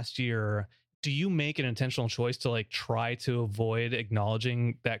this last year, do you make an intentional choice to like try to avoid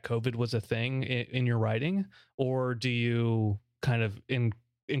acknowledging that COVID was a thing in your writing, or do you kind of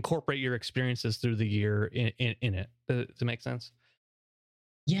incorporate your experiences through the year in it? Does it make sense?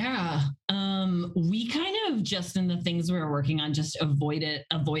 Yeah. We kind of just in the things we were working on just avoided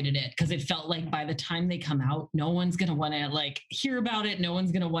it, because it felt like by the time they come out, no one's going to want to like hear about it. No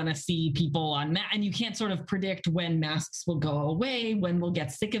one's going to want to see people on and you can't sort of predict when masks will go away, when we'll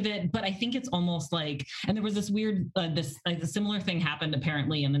get sick of it. But I think it's almost like, and there was this weird, a similar thing happened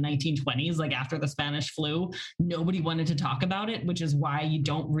apparently in the 1920s, like after the Spanish flu, nobody wanted to talk about it, which is why you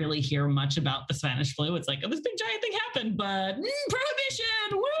don't really hear much about the Spanish flu. It's like, oh, this big giant thing happened, but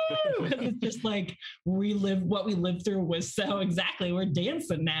prohibition, woo! Because it's just like what we lived through was so exactly, we're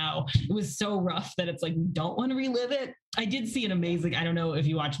dancing now. It was so rough that it's like, we don't want to relive it. I did see an amazing, I don't know if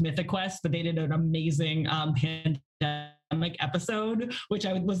you watch Mythic Quest, but they did an amazing pandemic episode, which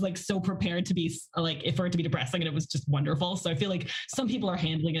I was like so prepared to be like, for it to be depressing, and it was just wonderful. So I feel like some people are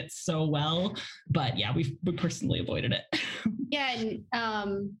handling it so well, but yeah, we personally avoided it. Yeah,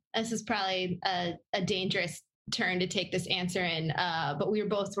 and this is probably a dangerous turn to take this answer in, but we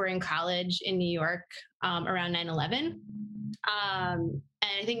were in college in New York around 9/11, and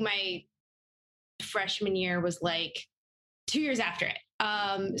I think my freshman year was like 2 years after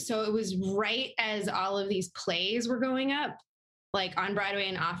it. So it was right as all of these plays were going up, like on Broadway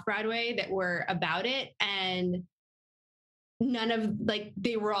and off Broadway, that were about it, and none of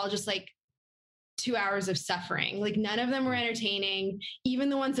they were all just like 2 hours of suffering. Like none of them were entertaining. Even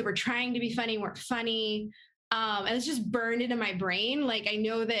the ones that were trying to be funny weren't funny. And it's just burned into my brain. Like, I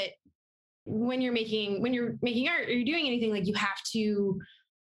know that when you're making art or you're doing anything, like, you have to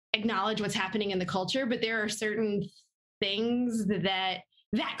acknowledge what's happening in the culture, but there are certain things that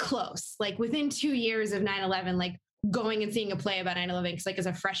close, like within 2 years of 9/11, like going and seeing a play about 9/11, because like as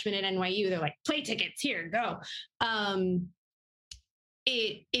a freshman at NYU, they're like, play tickets, here, go.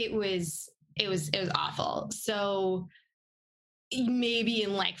 It was awful. So maybe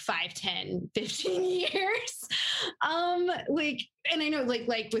in like 5, 10, 15 years. Like, and I know like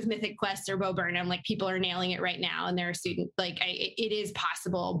with Mythic Quest or Bo Burnham, like people are nailing it right now and they're a student, like it is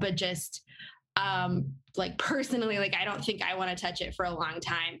possible, but just like personally, like I don't think I want to touch it for a long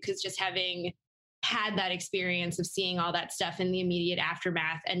time, because just having had that experience of seeing all that stuff in the immediate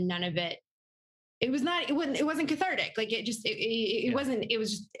aftermath, and none of it, it wasn't cathartic. Like it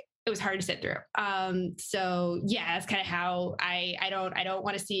was hard to sit through. So yeah, that's kind of how I don't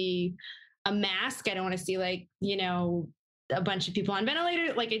want to see a mask. I don't want to see like, you know, a bunch of people on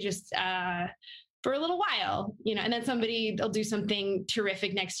ventilators. Like it just, for a little while, you know, and then they'll do something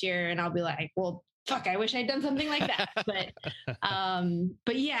terrific next year and I'll be like, well, fuck, I wish I'd done something like that.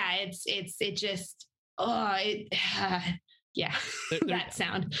 But yeah, it just, yeah, that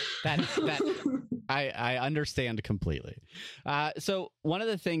sound. That I understand completely. So one of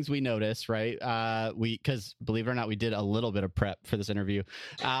the things we noticed, right? Because believe it or not, we did a little bit of prep for this interview.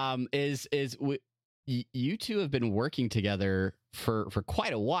 You two have been working together for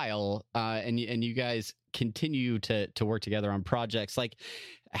quite a while, and you guys continue to work together on projects. Like,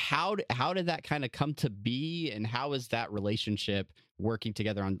 how did that kind of come to be, and how is that relationship working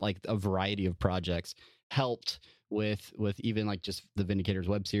together on like a variety of projects helped with even like just the Vindicators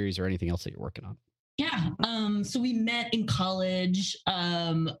web series or anything else that you're working on? Yeah. So we met in college.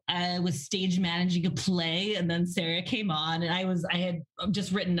 I was stage managing a play, and then Sarah came on, and I had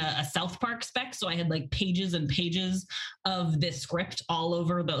just written a South Park spec. So I had like pages and pages of this script all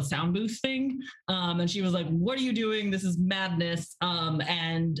over the sound booth thing. And she was like, "What are you doing? This is madness."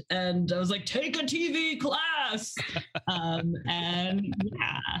 And I was like, "Take a TV class." And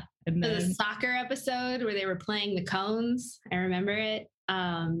yeah. And then the soccer episode where they were playing the cones. I remember it.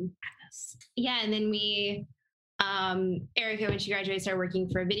 Yeah, and then we, Erica, when she graduated, started working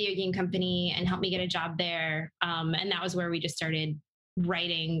for a video game company and helped me get a job there. And that was where we just started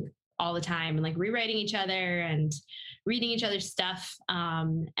writing all the time and like rewriting each other and reading each other's stuff.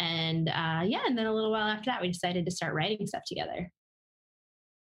 And then a little while after that, we decided to start writing stuff together.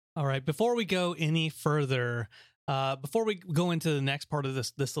 All right. Before we go any further, before we go into the next part of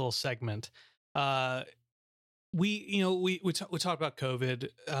this little segment, we talk about COVID.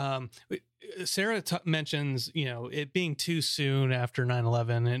 Sarah mentions, you know, it being too soon after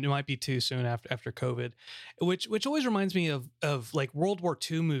 9/11, and it might be too soon after COVID, which always reminds me of like World War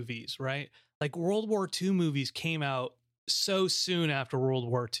II movies, right? Like World War II movies came out so soon after World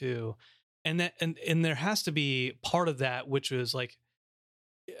War II, and there has to be part of that, which was like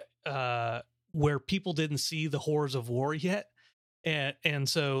where people didn't see the horrors of war yet. And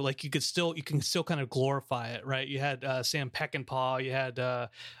so like you can still kind of glorify it, right? You had Sam Peckinpah, you had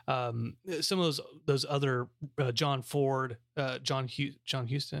some of those other John Ford, John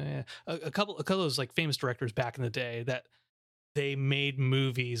Huston, a couple of those like famous directors back in the day that they made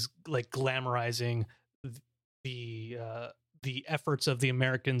movies like glamorizing the efforts of the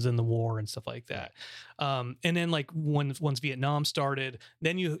Americans in the war and stuff like that. And then like once Vietnam started,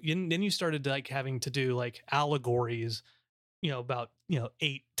 then you started like having to do like allegories, you know, about, you know,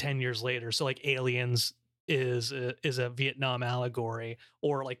 8-10 years later. So like Aliens is a Vietnam allegory,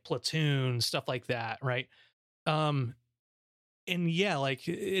 or like Platoon, stuff like that, right? And yeah, like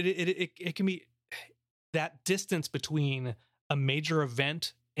it can be that distance between a major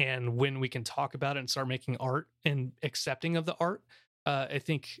event and when we can talk about it and start making art and accepting of the art. I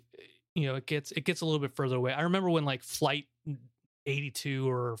think, you know, it gets a little bit further away. I remember when like Flight 82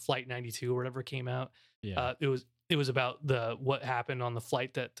 or Flight 92 or whatever came out. Yeah. It was about what happened on the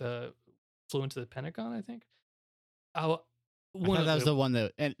flight that flew into the Pentagon, I think. I thought that was the one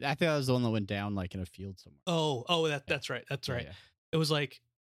that, and I think that was the one that went down like in a field somewhere. That's right. That's right. Yeah. It was like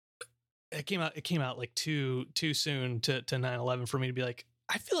it came out like too soon to 9/11 for me to be like,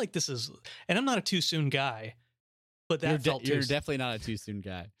 I feel like this is, and I'm not a too soon guy, but that you're definitely not a too soon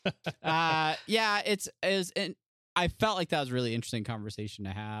guy. Yeah, and I felt like that was a really interesting conversation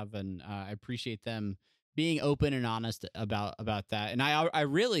to have, and I appreciate them being open and honest about that. And I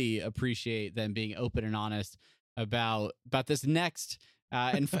really appreciate them being open and honest about this next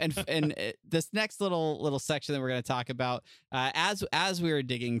and this next little section that we're going to talk about as we were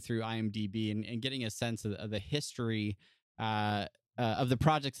digging through IMDb and getting a sense of the history of the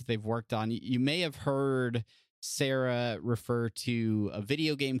projects that they've worked on. You may have heard Sarah refer to a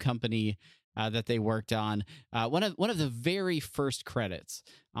video game company that they worked on. One of the very first credits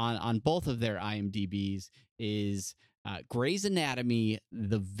on both of their IMDb's is Grey's Anatomy,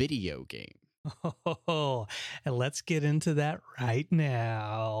 the video game. Oh, and let's get into that right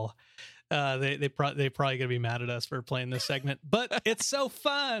now. They probably gonna be mad at us for playing this segment, but it's so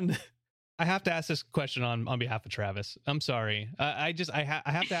fun. I have to ask this question on behalf of Travis. I'm sorry. I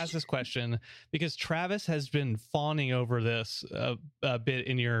have to ask this question because Travis has been fawning over this a bit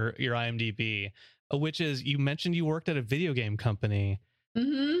in your IMDb, which is you mentioned you worked at a video game company.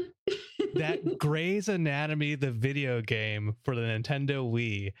 Mm-hmm. That Grey's Anatomy, the video game for the Nintendo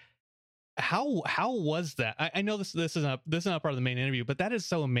Wii. How was that? I know this is not part of the main interview, but that is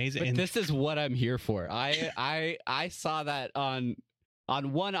so amazing. But And this is what I'm here for. I saw that on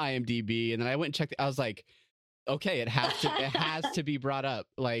one IMDb, and then I went and checked. I was like, okay, it has to be brought up.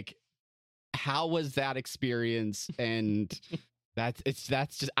 Like, how was that experience? And that's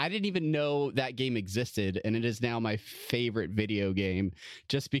just, I didn't even know that game existed, and it is now my favorite video game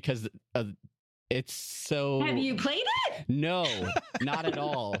just because of it's so. Have you played it? No, not at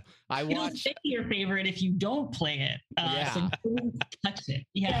all. I It'll watched. stay your favorite if you don't play it. Yeah. So don't touch it.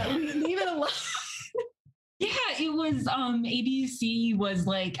 Yeah. Leave it alone. Yeah, it was ABC was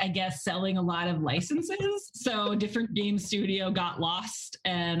like, I guess, selling a lot of licenses. So different game studio got lost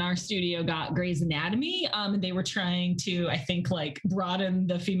and our studio got Grey's Anatomy. And they were trying to, I think, like broaden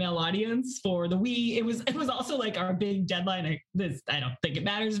the female audience for the Wii. It was also like our big deadline. I don't think it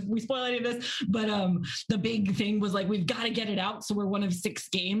matters if we spoil any of this, but the big thing was like, we've got to get it out. So we're one of 6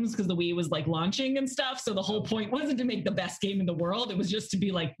 games because the Wii was like launching and stuff. So the whole point wasn't to make the best game in the world. It was just to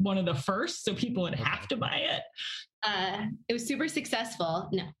be like one of the first. So people would have to buy it. It was super successful.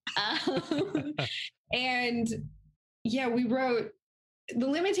 No. And yeah, we wrote the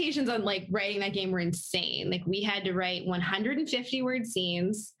limitations on like writing that game were insane. Like we had to write 150 word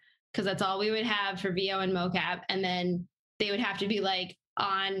scenes because that's all we would have for VO and mocap. And then they would have to be like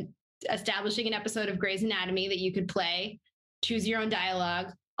on establishing an episode of Grey's Anatomy that you could play, choose your own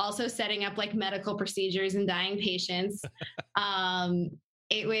dialogue, also setting up like medical procedures and dying patients.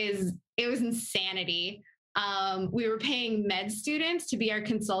 It was insanity. We were paying med students to be our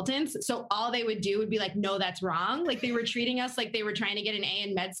consultants. So all they would do would be like, no, that's wrong. Like they were treating us like they were trying to get an A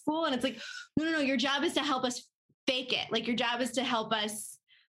in med school. And it's like, no, your job is to help us fake it. Like your job is to help us.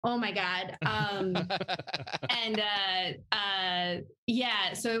 Oh my God.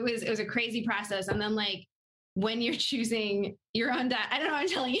 Yeah, so it was a crazy process. And then like, when you're choosing your own I don't know, I'm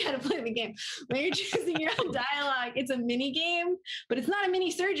telling you how to play the game. When you're choosing your own dialogue, it's a mini game, but it's not a mini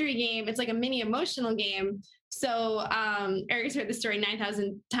surgery game. It's like a mini emotional game. So Eric's heard the story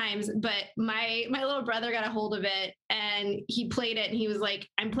 9,000 times, but my little brother got a hold of it and he played it and he was like,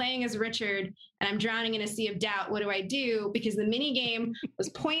 I'm playing as Richard and I'm drowning in a sea of doubt. What do I do? Because the mini game was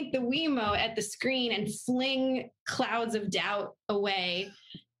point the Wiimote at the screen and fling clouds of doubt away.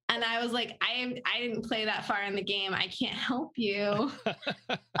 And I was like, I didn't play that far in the game. I can't help you.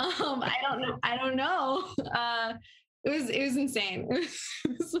 I don't know. It was insane.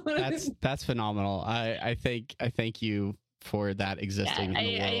 That's phenomenal. I thank you for that existing. Yeah, in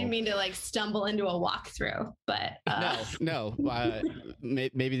the world. I didn't mean to like stumble into a walkthrough, but no.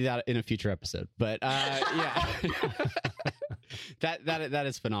 Maybe that in a future episode. But yeah. That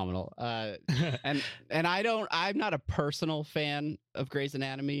is phenomenal. And I'm not a personal fan of Grey's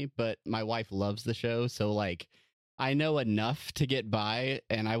Anatomy, but my wife loves the show, so like I know enough to get by.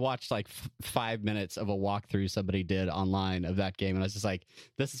 And I watched like 5 minutes of a walkthrough somebody did online of that game, and I was just like,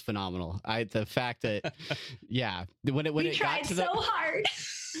 this is phenomenal. The fact that yeah, when it tried got to so hard.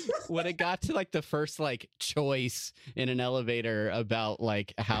 when it got to like the first like choice in an elevator about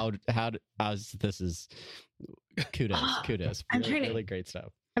like how this is kudos. Really great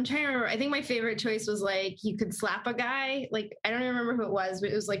stuff. I'm trying to remember. I think my favorite choice was like you could slap a guy. Like I don't remember who it was,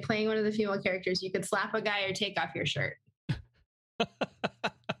 but it was like playing one of the female characters. You could slap a guy or take off your shirt.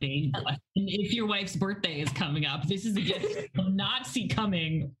 And if your wife's birthday is coming up, this is a gift you'll not see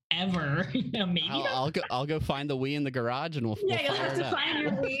coming ever. You know, maybe I'll go find the Wii in the garage and we'll You'll fire have it to up. find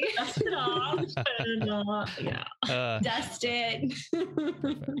your Wii. dust it off. And, Dust it.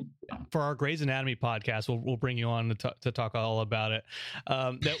 For our Grey's Anatomy podcast, we'll bring you on to talk all about it.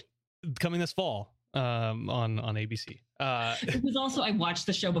 That coming this fall on ABC. It was also, I watched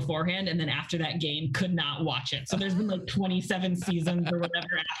the show beforehand, and then after that game, could not watch it. So there's been like 27 seasons or whatever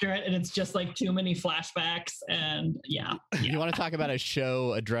after it, and it's just like too many flashbacks. And yeah. You want to talk about a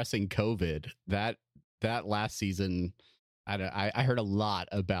show addressing COVID? That last season I heard a lot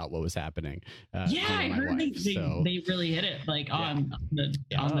about what was happening. Yeah, I heard they really hit it like on the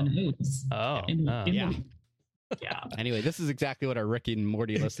nose. Yeah. Anyway, this is exactly what our Rick and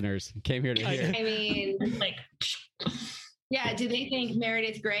Morty listeners came here to hear. I mean, like, yeah. Do they think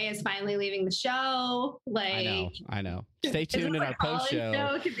Meredith Grey is finally leaving the show? Like, I know. Stay tuned in our post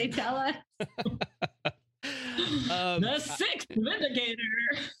show. Could they tell us? The sixth Vindicator.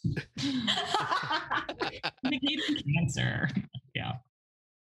 Vindicator cancer. Yeah.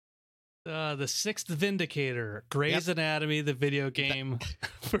 The sixth Vindicator, Grey's Anatomy, the video game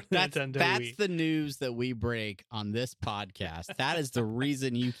for Nintendo That's Wii. the news that we break on this podcast. That is the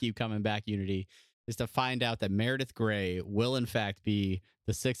reason you keep coming back, Unity, is to find out that Meredith Grey will in fact be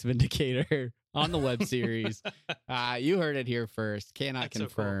the sixth Vindicator on the web series. You heard it here first. Cannot That's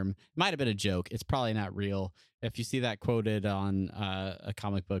confirm. So cool. Might have been a joke. It's probably not real. If you see that quoted on a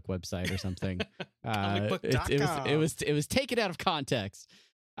comic book website or something, it was taken out of context.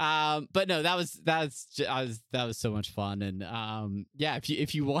 But no, that was so much fun. And yeah,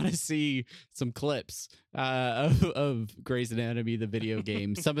 if you want to see some clips of Grey's Anatomy, the video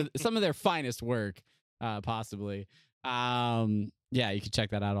game, some of their finest work, possibly. Yeah, you can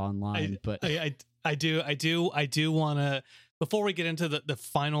check that out online. I do want to, before we get into the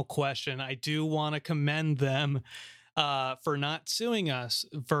final question, I do want to commend them for not suing us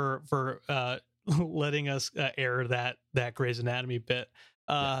for letting us air that Grey's Anatomy bit.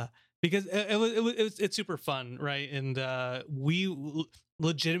 Because it's super fun, right? And we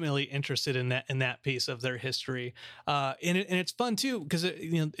legitimately interested in that piece of their history, and it's fun too because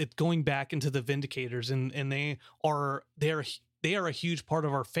it's going back into the Vindicators, and they are a huge part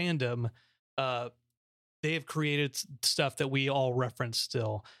of our fandom. They have created stuff that we all reference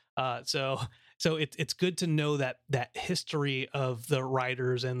still. So it's good to know that history of the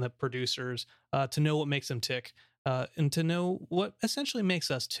writers and the producers, to know what makes them tick. And to know what essentially makes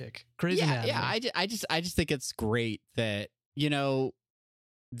us tick. Grey's Anatomy. Yeah. I just think it's great that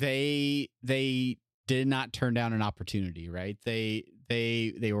they did not turn down an opportunity, right? They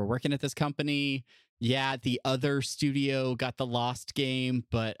were working at this company. Yeah, the other studio got the Lost game,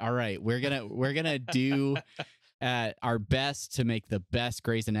 but all right, we're gonna do our best to make the best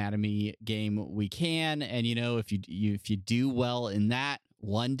Grey's Anatomy game we can. And if you do well in that,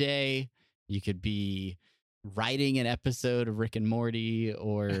 one day you could be writing an episode of Rick and Morty,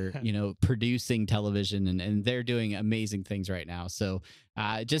 or producing television, and they're doing amazing things right now. So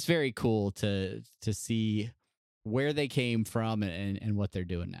just very cool to see where they came from and what they're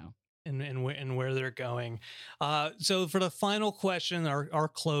doing now, and where they're going. So for the final question, our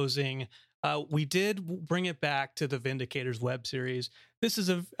closing, we did bring it back to the Vindicators web series. This is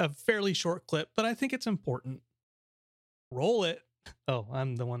a fairly short clip, but I think it's important. Roll it. Oh,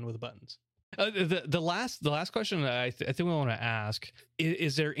 I'm the one with the buttons. The last question that I think we want to ask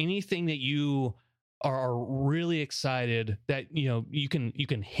is there anything that you are really excited that you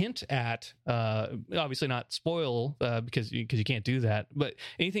can hint at, obviously not spoil because you can't do that, but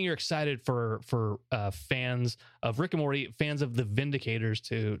anything you're excited for fans of Rick and Morty, fans of the Vindicators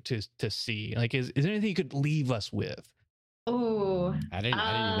to see, like is there anything you could leave us with? Oh, I didn't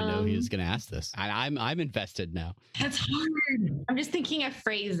even know he was going to ask this. I'm invested now. That's hard. I'm just thinking of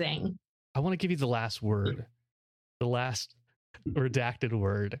phrasing. I want to give you the last word, the last redacted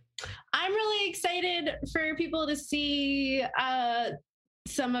word. I'm really excited for people to see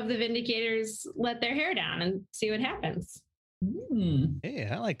some of the Vindicators let their hair down and see what happens. Hey,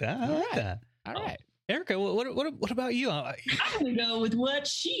 I like that. I like that. All right. Erica, what about you? I'm gonna go with what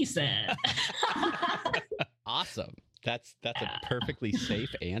she said. Awesome. That's a perfectly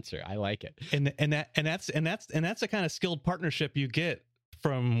safe answer. I like it. And that's the kind of skilled partnership you get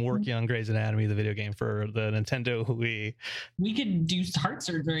from working on Grey's Anatomy, the video game for the Nintendo Wii. We could do heart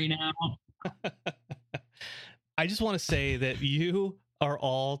surgery now. I just want to say that you are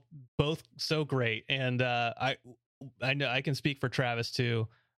all both so great, and I know I can speak for Travis too,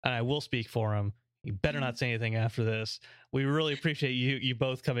 and I will speak for him. You better not say anything after this. We really appreciate you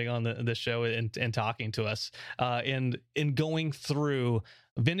both coming on the show and talking to us, and in going through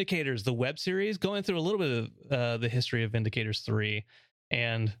Vindicators, the web series, going through a little bit of the history of Vindicators 3,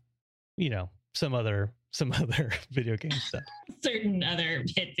 and some other video game stuff. Certain other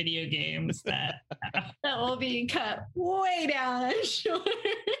hit video games that will be cut way down, I'm sure.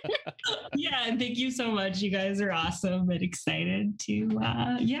 Yeah, and thank you so much. You guys are awesome and excited to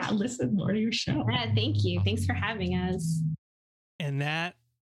listen more to your show. Yeah, thank you. Thanks for having us. And that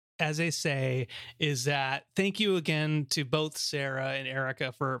as they say, is that thank you again to both Sarah and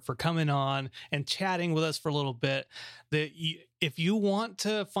Erica for coming on and chatting with us for a little bit. If you want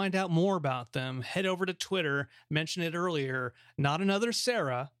to find out more about them, head over to Twitter. Mentioned it earlier. Not Another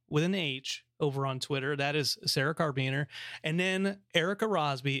Sarah with an H over on Twitter. That is Sarah Carbiner. And then Erica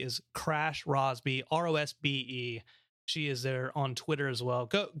Rosby is Crash Rosby, ROSBE. She is there on Twitter as well.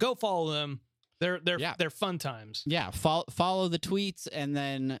 Go follow them. They're fun times. Yeah, follow the tweets, and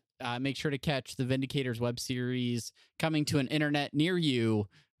then make sure to catch the Vindicators web series coming to an internet near you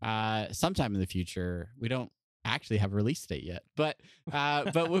sometime in the future. We don't actually have a release date yet, but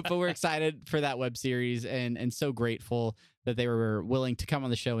we're excited for that web series, and so grateful that they were willing to come on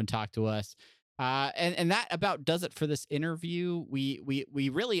the show and talk to us. And that about does it for this interview.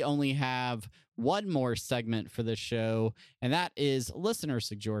 We really only have one more segment for this show, and that is listener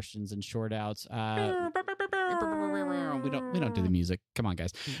suggestions and short outs. We don't do the music. Come on,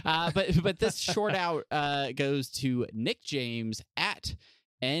 guys. But this short out goes to Nick James at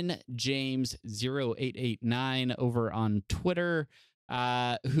njames0889 over on Twitter,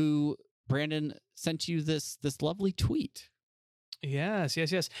 who, Brandon, sent you this lovely tweet. Yes.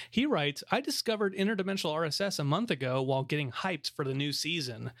 He writes, I discovered Interdimensional RSS a month ago while getting hyped for the new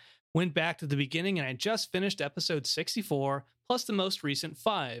season. Went back to the beginning and I just finished episode 64 plus the most recent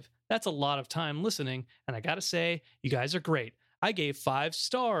 5. That's a lot of time listening, and I gotta say, you guys are great. I gave 5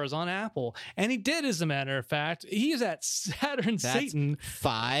 stars on Apple, and he did, as a matter of fact. He's at Saturn Satan.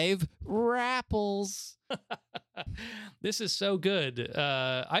 5 rapples. This is so good.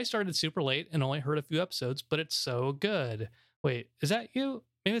 I started super late and only heard a few episodes, but it's so good. Wait, is that you?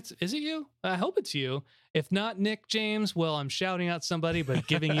 Maybe is it you? I hope it's you. If not Nick James, well, I'm shouting out somebody, but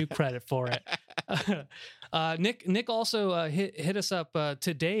giving you credit for it. Nick also hit us up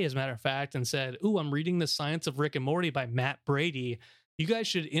today, as a matter of fact, and said, ooh, I'm reading The Science of Rick and Morty by Matt Brady. You guys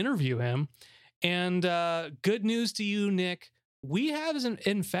should interview him. And good news to you, Nick. We have,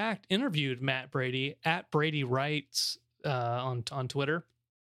 in fact, interviewed Matt Brady at Brady Writes on Twitter.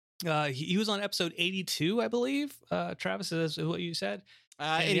 He was on episode 82, I believe. Travis, is what you said?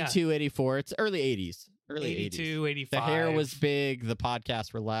 82, 84. It's early 80s. Early 82, 80s. 85. The hair was big. The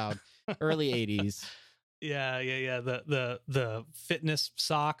podcasts were loud. Early 80s. Yeah. The fitness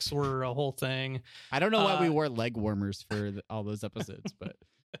socks were a whole thing. I don't know why we wore leg warmers for all those episodes, but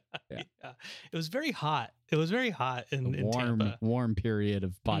yeah. It was very hot. It was very hot in Tampa. Warm period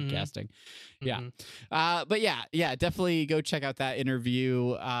of podcasting. Mm-hmm. Yeah. But yeah, definitely go check out that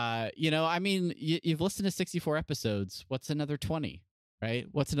interview. I mean, you've listened to 64 episodes. What's another 20? Right?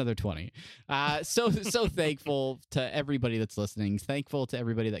 What's another 20? So thankful to everybody that's listening. Thankful to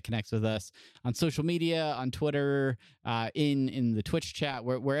everybody that connects with us on social media, on Twitter, in the Twitch chat,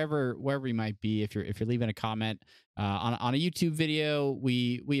 wherever you might be. If you're leaving a comment on a YouTube video,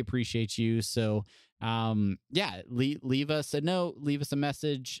 we appreciate you. So leave us a note, leave us a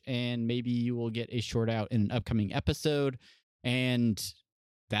message, and maybe you will get a short out in an upcoming episode. And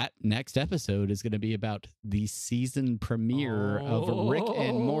that next episode is going to be about the season premiere of Rick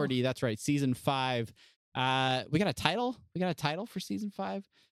and Morty. That's right, season 5. We got a title. We got a title for season 5.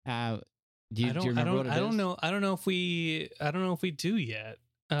 Do you remember what it is? I don't know if we do yet.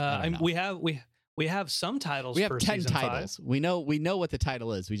 We have some titles. We have for 10 season titles. 5. We know what the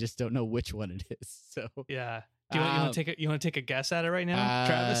title is. We just don't know which one it is. So yeah. Do you want to take a guess at it right now,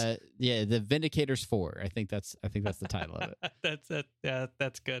 Travis? Yeah, the Vindicators 4. I think that's the title of it. That's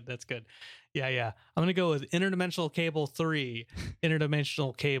good. That's good. Yeah. I'm gonna go with Interdimensional Cable 3,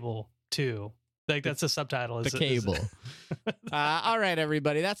 Interdimensional Cable 2. Like that's the subtitle. The cable. All right,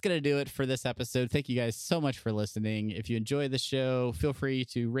 everybody. That's going to do it for this episode. Thank you guys so much for listening. If you enjoy the show, feel free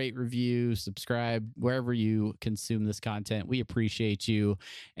to rate, review, subscribe, wherever you consume this content. We appreciate you.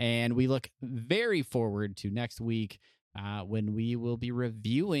 And we look very forward to next week when we will be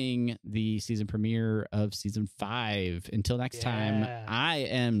reviewing the season premiere of season 5. Until next time, I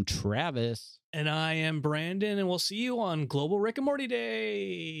am Travis. And I am Brandon. And we'll see you on Global Rick and Morty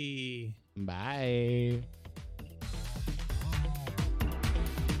Day. Bye. Do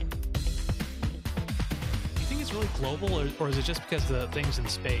you think it's really global, or is it just because the thing's in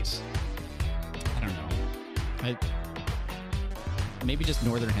space? I don't know. Maybe just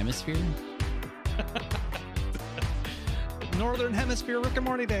Northern Hemisphere? Northern Hemisphere Rick and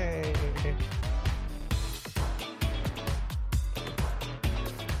Morty Day.